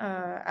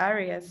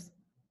areas.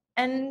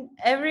 And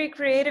every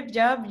creative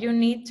job, you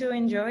need to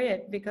enjoy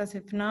it because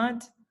if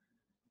not,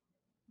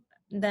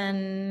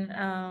 then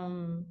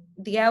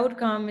the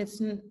outcome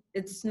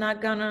it's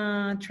not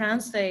gonna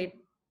translate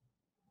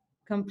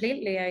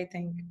completely, I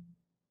think.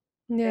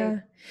 Yeah.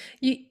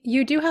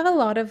 You do have a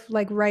lot of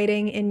like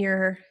writing in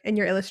your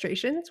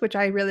illustrations, which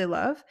I really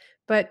love.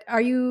 But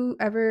are you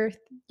ever,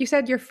 you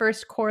said your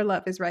first core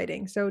love is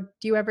writing. So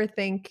do you ever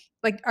think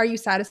like, are you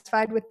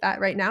satisfied with that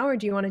right now, or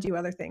do you want to do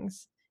other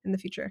things in the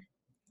future?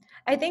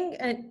 I think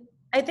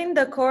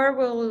the core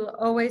will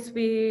always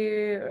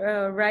be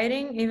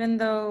writing, even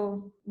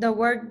though the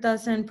work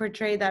doesn't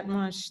portray that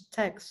much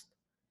text.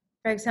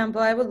 For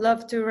example, I would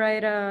love to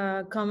write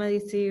a comedy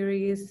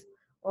series,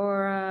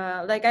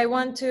 or like I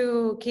want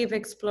to keep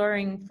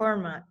exploring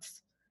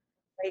formats,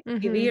 like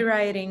TV Mm-hmm.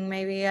 writing.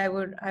 Maybe I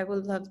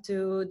would love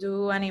to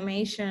do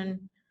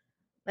animation,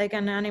 like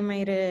an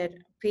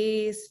animated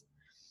piece.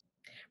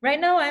 Right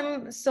now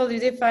I'm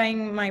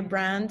solidifying my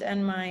brand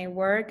and my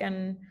work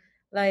and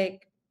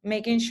like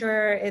making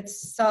sure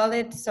it's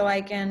solid so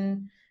I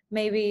can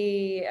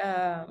maybe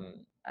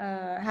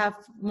have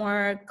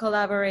more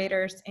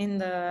collaborators in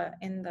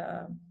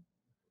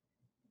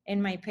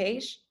my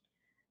page,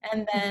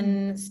 and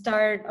then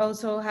start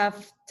also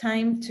have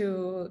time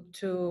to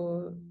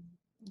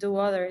do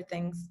other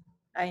things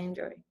I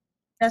enjoy.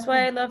 That's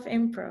why I love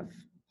improv,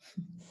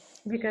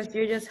 because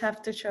you just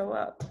have to show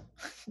up.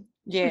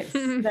 Yes.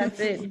 That's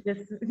it.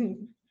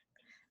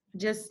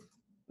 Just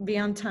be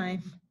on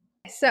time.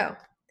 So,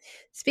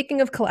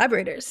 speaking of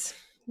collaborators,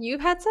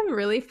 you've had some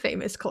really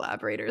famous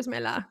collaborators,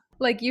 Mela.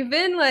 Like you've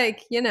been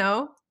like,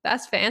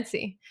 that's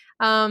fancy.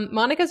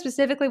 Monica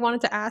specifically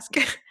wanted to ask,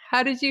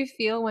 how did you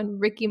feel when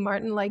Ricky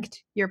Martin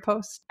liked your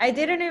post? I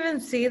didn't even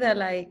see that.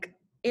 Like,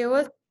 it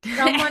was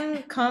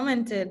someone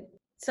commented.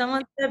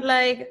 Someone said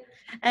like,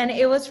 and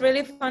it was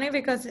really funny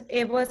because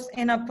it was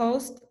in a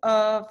post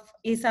of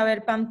Isabel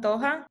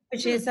Pantoja,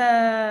 which is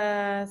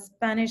a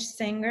Spanish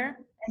singer,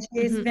 and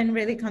she's Mhm. been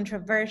really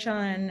controversial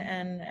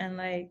and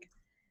like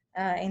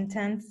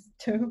intense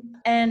too.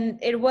 And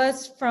it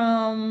was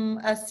from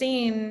a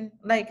scene,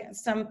 like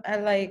some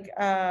like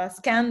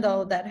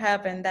scandal that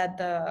happened, that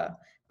the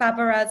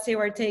paparazzi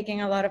were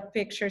taking a lot of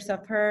pictures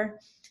of her,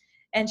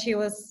 and she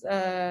was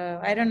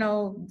I don't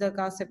know the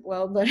gossip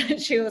well, but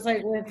she was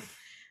like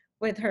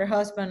with her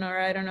husband, or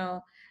I don't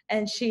know,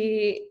 and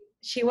she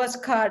was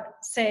caught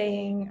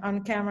saying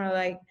on camera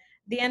like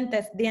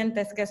dientes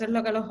dientes, que eso es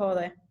lo que los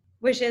jode,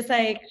 which is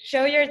like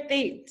show your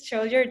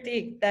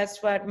teeth,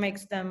 that's what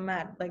makes them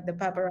mad, like the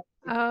paparazzi.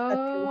 That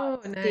they want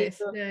Oh, to see nice,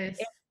 you. nice.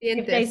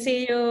 If they Dientes.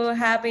 see you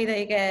happy,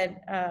 they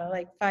get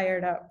like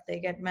fired up, they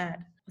get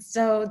mad.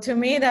 So to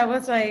me that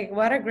was like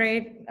what a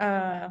great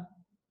uh,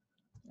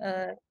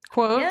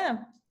 Quote. yeah,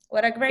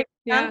 what a great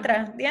Yeah.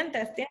 mantra.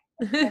 Dientes,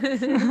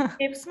 dientes.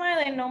 Keep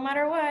smiling no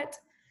matter what.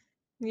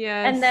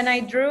 And then I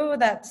Yes. drew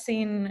that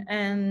scene,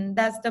 and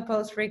that's the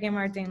post Ricky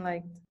Martin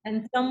liked.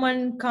 And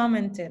someone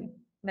commented,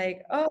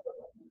 like, oh,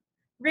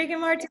 Ricky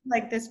Martin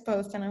liked this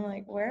post. And I'm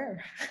like,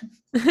 where?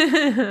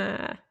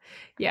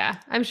 Yeah,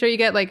 I'm sure you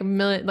get like a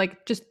million,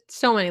 like just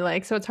so many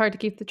likes, so it's hard to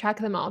keep the track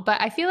of them all.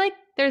 But I feel like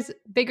there's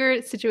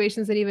bigger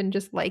situations than even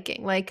just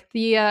liking. Like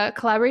the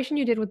collaboration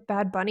you did with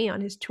Bad Bunny on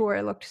his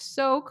tour looked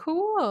so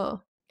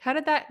cool. How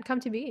did that come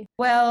to be?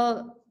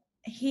 Well,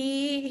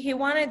 he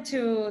wanted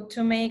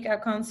to make a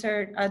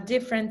concert, a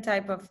different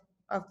type of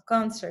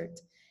concert.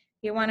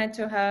 He wanted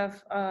to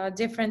have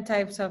different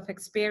types of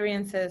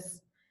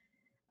experiences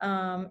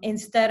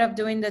instead of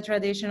doing the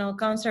traditional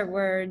concert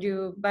where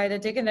you buy the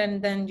ticket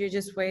and then you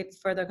just wait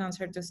for the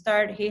concert to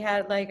start. He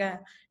had like a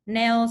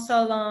nail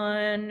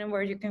salon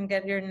where you can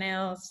get your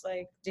nails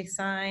like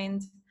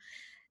designed.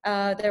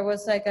 There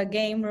was like a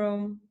game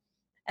room,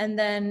 and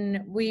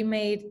then we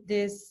made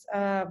these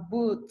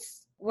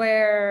booths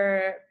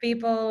where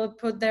people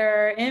put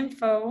their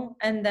info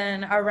and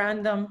then a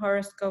random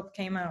horoscope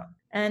came out.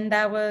 And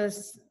that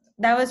was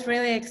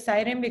really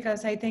exciting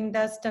because I think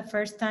that's the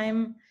first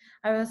time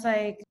I was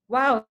like,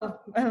 wow,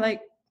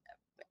 like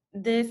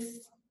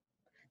this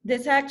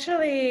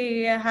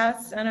actually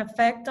has an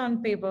effect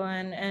on people,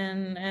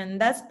 and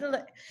that's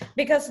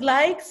because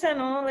likes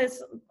and all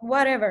is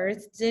whatever,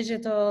 it's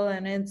digital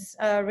and it's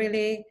a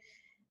really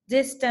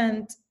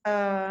distant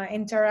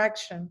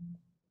interaction.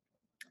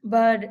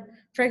 But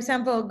for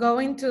example,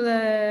 going to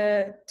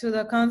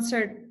the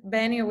concert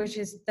venue, which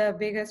is the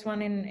biggest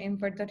one in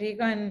Puerto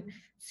Rico, and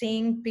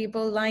seeing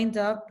people lined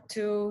up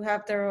to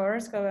have their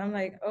horoscope, I'm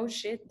like, oh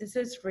shit, this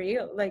is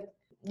real. Like,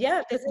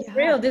 yeah, this is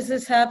real. This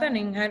is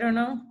happening. I don't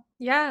know.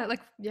 Yeah,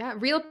 like, yeah,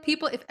 real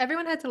people. If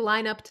everyone had to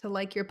line up to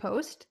like your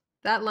post,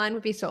 that line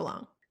would be so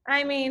long.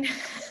 I mean,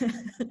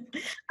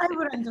 I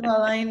wouldn't do a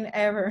line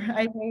ever.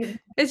 I mean,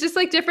 it's just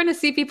like different to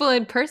see people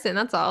in person.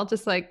 That's all.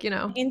 Just like,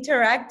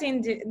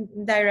 interacting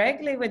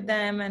directly with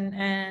them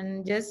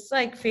and just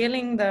like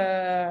feeling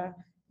the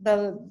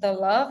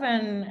love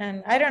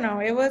and I don't know.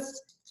 It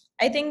was.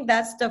 I think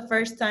that's the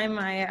first time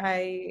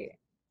I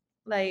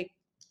like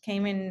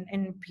came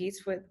in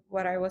peace with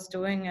what I was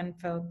doing and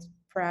felt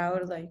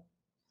proud,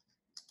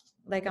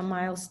 like a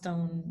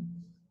milestone.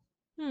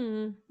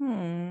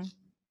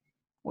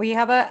 We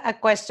have a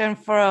question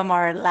from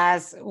our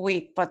last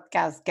week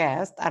podcast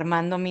guest,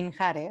 Armando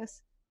Minjares,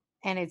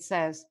 and it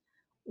says,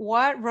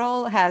 what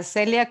role has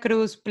Celia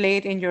Cruz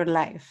played in your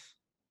life?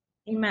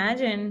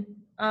 Imagine.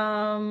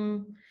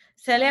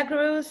 Celia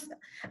Cruz,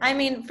 I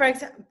mean, for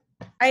example,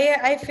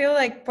 I feel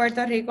like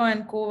Puerto Rico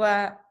and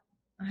Cuba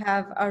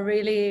have a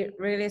really,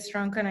 really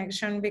strong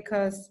connection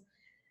because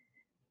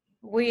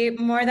we,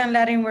 more than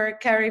Latin, we're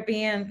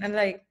Caribbean, and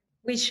like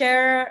we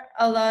share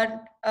a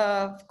lot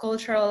of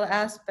cultural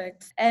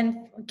aspects,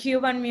 and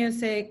Cuban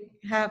music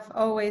have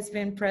always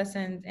been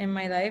present in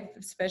my life,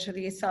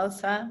 especially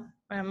salsa.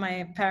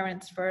 My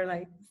parents were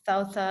like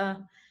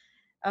salsa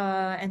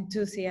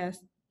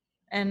enthusiasts,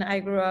 and I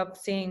grew up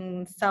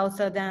seeing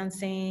salsa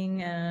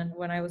dancing and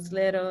when I was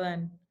little.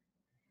 And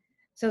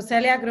so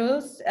Celia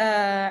Cruz,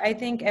 I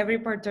think every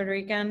Puerto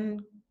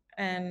Rican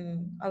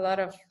and a lot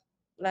of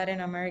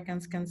Latin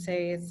Americans can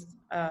say is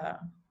a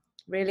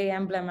really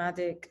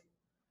emblematic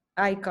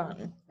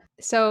icon.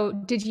 So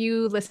did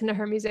you listen to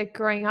her music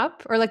growing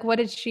up? Or like,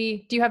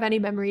 do you have any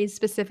memories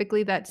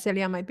specifically that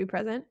Celia might be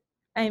present?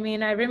 I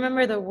mean, I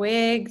remember the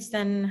wigs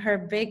and her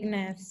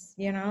bigness,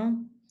 Yeah.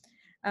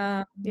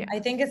 I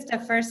think it's the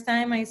first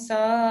time I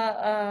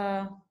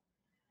saw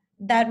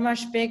that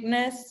much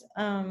bigness,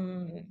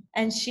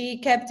 and she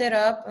kept it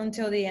up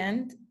until the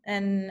end,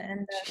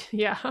 and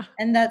yeah,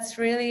 and that's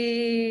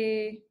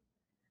really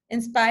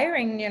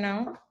inspiring,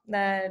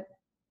 that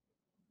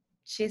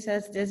she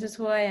says, this is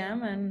who I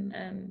am,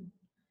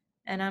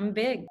 and I'm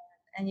big.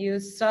 And you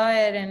saw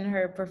it in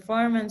her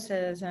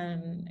performances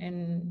and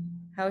in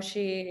how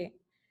she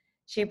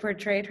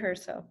portrayed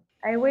herself.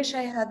 I wish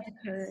I had the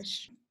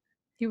courage.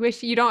 You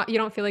wish you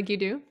don't feel like you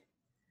do?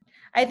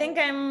 I think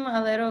I'm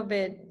a little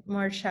bit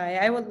more shy.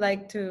 I would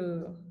like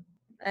to.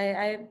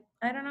 I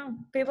don't know.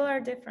 People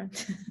are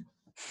different.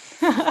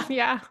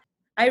 Yeah.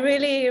 I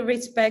really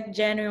respect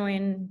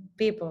genuine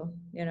people,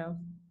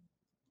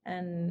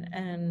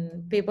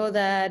 and people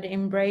that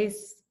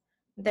embrace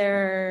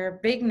their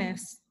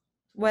bigness,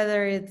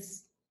 whether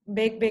it's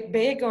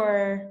big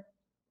or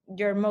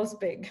your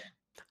most big.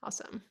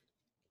 Awesome.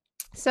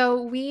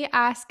 So we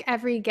ask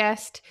every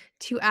guest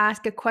to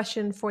ask a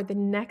question for the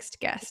next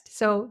guest.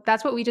 So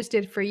that's what we just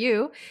did for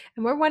you.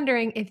 And we're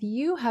wondering if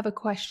you have a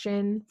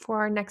question for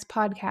our next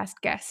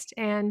podcast guest.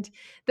 And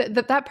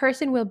that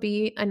person will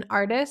be an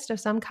artist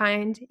of some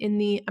kind in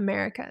the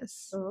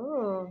Americas.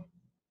 Oh.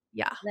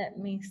 Yeah. Let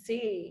me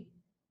see.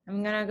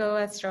 I'm going to go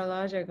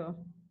astrological.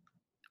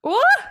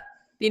 Oh,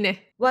 dine.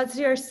 What's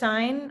your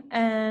sign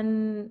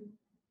and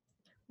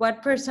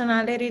what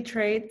personality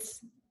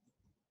traits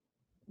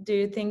do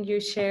you think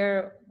you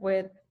share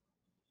with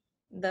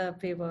the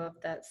people of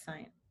that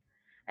sign?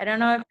 I don't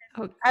know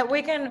if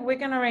we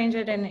can arrange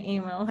it in an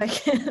email.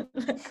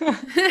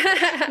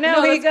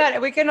 No,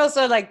 we can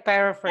also like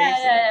paraphrase.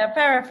 Yeah,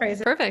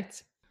 paraphrase it.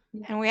 Perfect.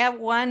 And we have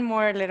one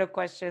more little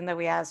question that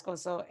we ask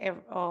also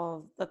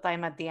all the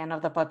time at the end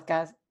of the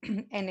podcast,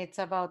 and it's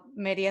about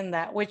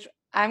merienda, which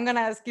I'm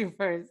gonna ask you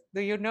first.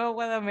 Do you know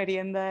what a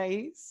merienda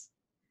is?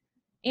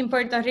 In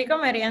Puerto Rico,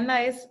 merienda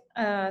is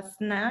a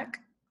snack.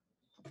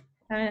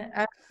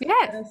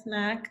 Yes. A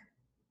snack.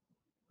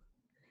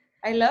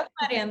 I love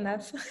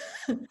meriendas,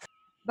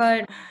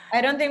 but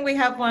I don't think we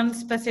have one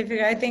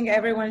specific. I think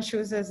everyone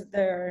chooses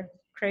their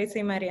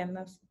crazy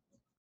meriendas.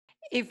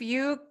 If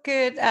you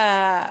could,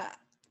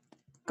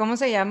 ¿cómo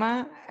se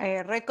llama?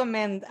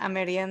 Recommend a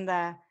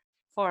merienda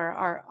for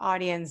our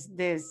audience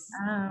this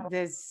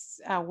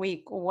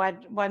week.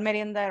 What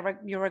merienda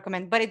you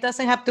recommend? But it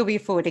doesn't have to be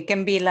food. It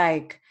can be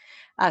like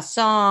a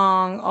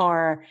song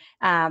or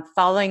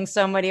following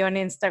somebody on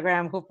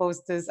Instagram who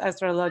posts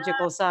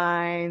astrological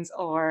signs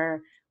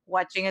or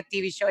watching a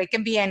TV show. It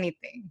can be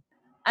anything.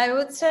 I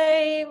would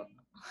say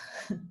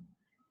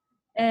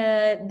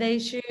they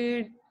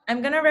should.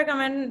 I'm gonna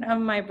recommend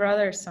my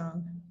brother's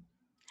song.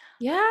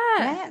 Yeah.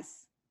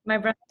 Yes. My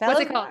brother. Tell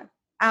What's us it called? more.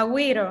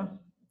 Agüero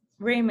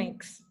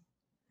remix.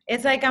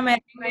 It's like a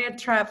merengue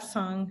trap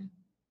song.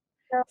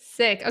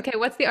 Sick. Okay,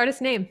 what's the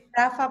artist's name?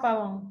 Rafa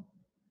Pavón.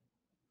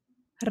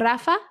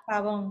 Rafa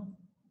Pavón.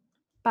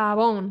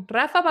 Pavón.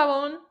 Rafa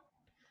Pavón.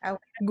 Agüero.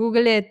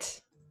 Google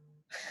it.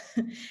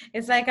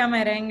 It's like a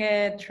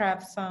merengue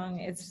trap song.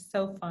 It's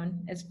so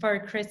fun. It's for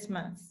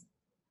Christmas.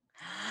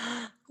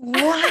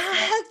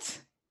 What?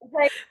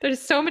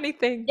 There's so many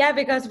things. Yeah,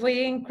 because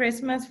in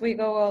Christmas we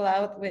go all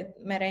out with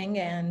merengue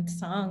and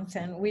songs,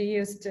 and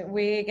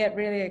we get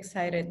really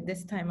excited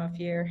this time of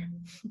year.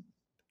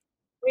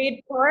 We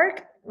eat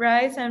pork,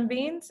 rice, and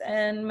beans,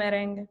 and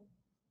merengue.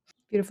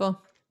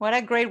 Beautiful. What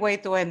a great way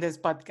to end this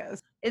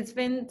podcast. It's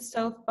been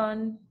so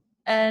fun,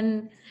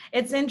 and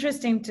it's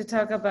interesting to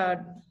talk about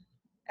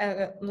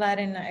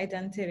Latin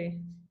identity.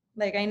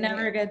 Like I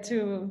never get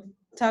to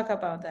talk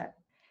about that.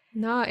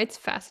 No, it's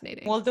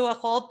fascinating. We'll do a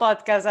whole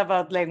podcast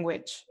about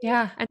language.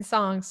 Yeah, and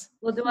songs.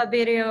 We'll do a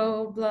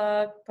video,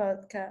 blog,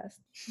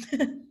 podcast.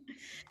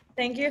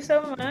 Thank you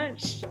so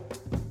much.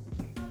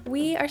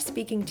 We are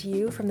speaking to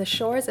you from the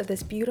shores of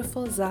this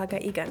beautiful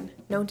Saga'igan,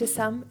 known to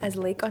some as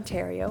Lake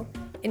Ontario,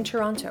 in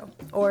Toronto,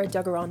 or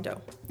Tkaronto.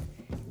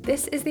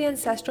 This is the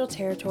ancestral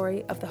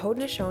territory of the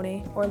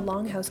Haudenosaunee, or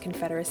Longhouse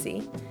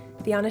Confederacy,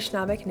 the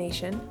Anishinaabeg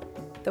Nation,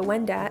 the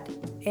Wendat,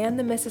 and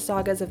the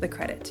Mississaugas of the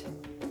Credit.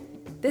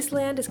 This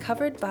land is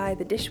covered by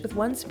the Dish with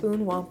One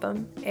Spoon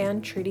Wampum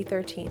and Treaty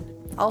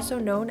 13, also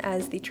known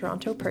as the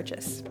Toronto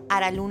Purchase.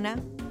 At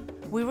Aluna,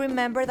 we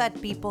remember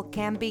that people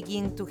can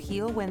begin to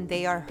heal when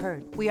they are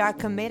hurt. We are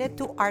committed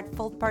to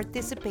artful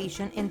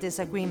participation in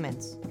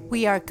disagreements.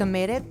 We are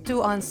committed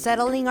to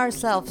unsettling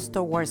ourselves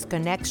towards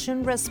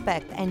connection,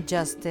 respect, and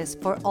justice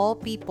for all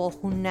people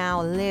who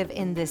now live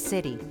in this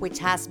city, which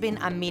has been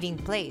a meeting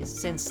place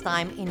since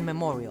time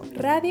immemorial.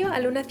 Radio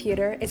Aluna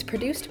Theatre is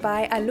produced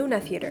by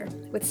Aluna Theatre,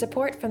 with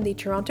support from the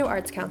Toronto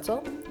Arts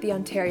Council, the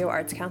Ontario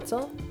Arts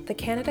Council, the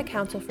Canada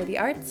Council for the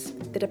Arts,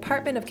 the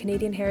Department of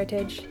Canadian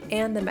Heritage,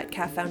 and the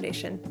Metcalf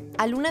Foundation.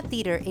 Aluna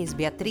Theatre is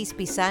Beatriz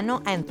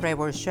Pisano and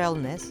Trevor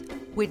Shelness,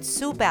 with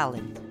Sue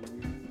Ballant.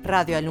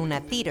 Radio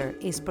Aluna Theatre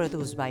is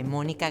produced by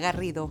Mónica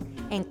Garrido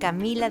and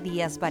Camila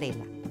Diaz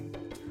Varela.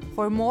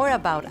 For more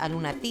about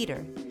Aluna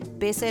Theatre,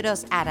 visit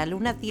us at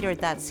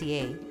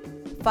alunatheatre.ca,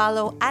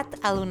 follow at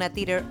Aluna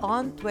Theatre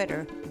on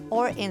Twitter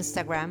or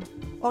Instagram,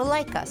 or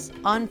like us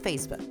on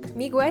Facebook.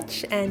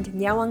 Miigwech and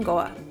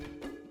Nyawangoa.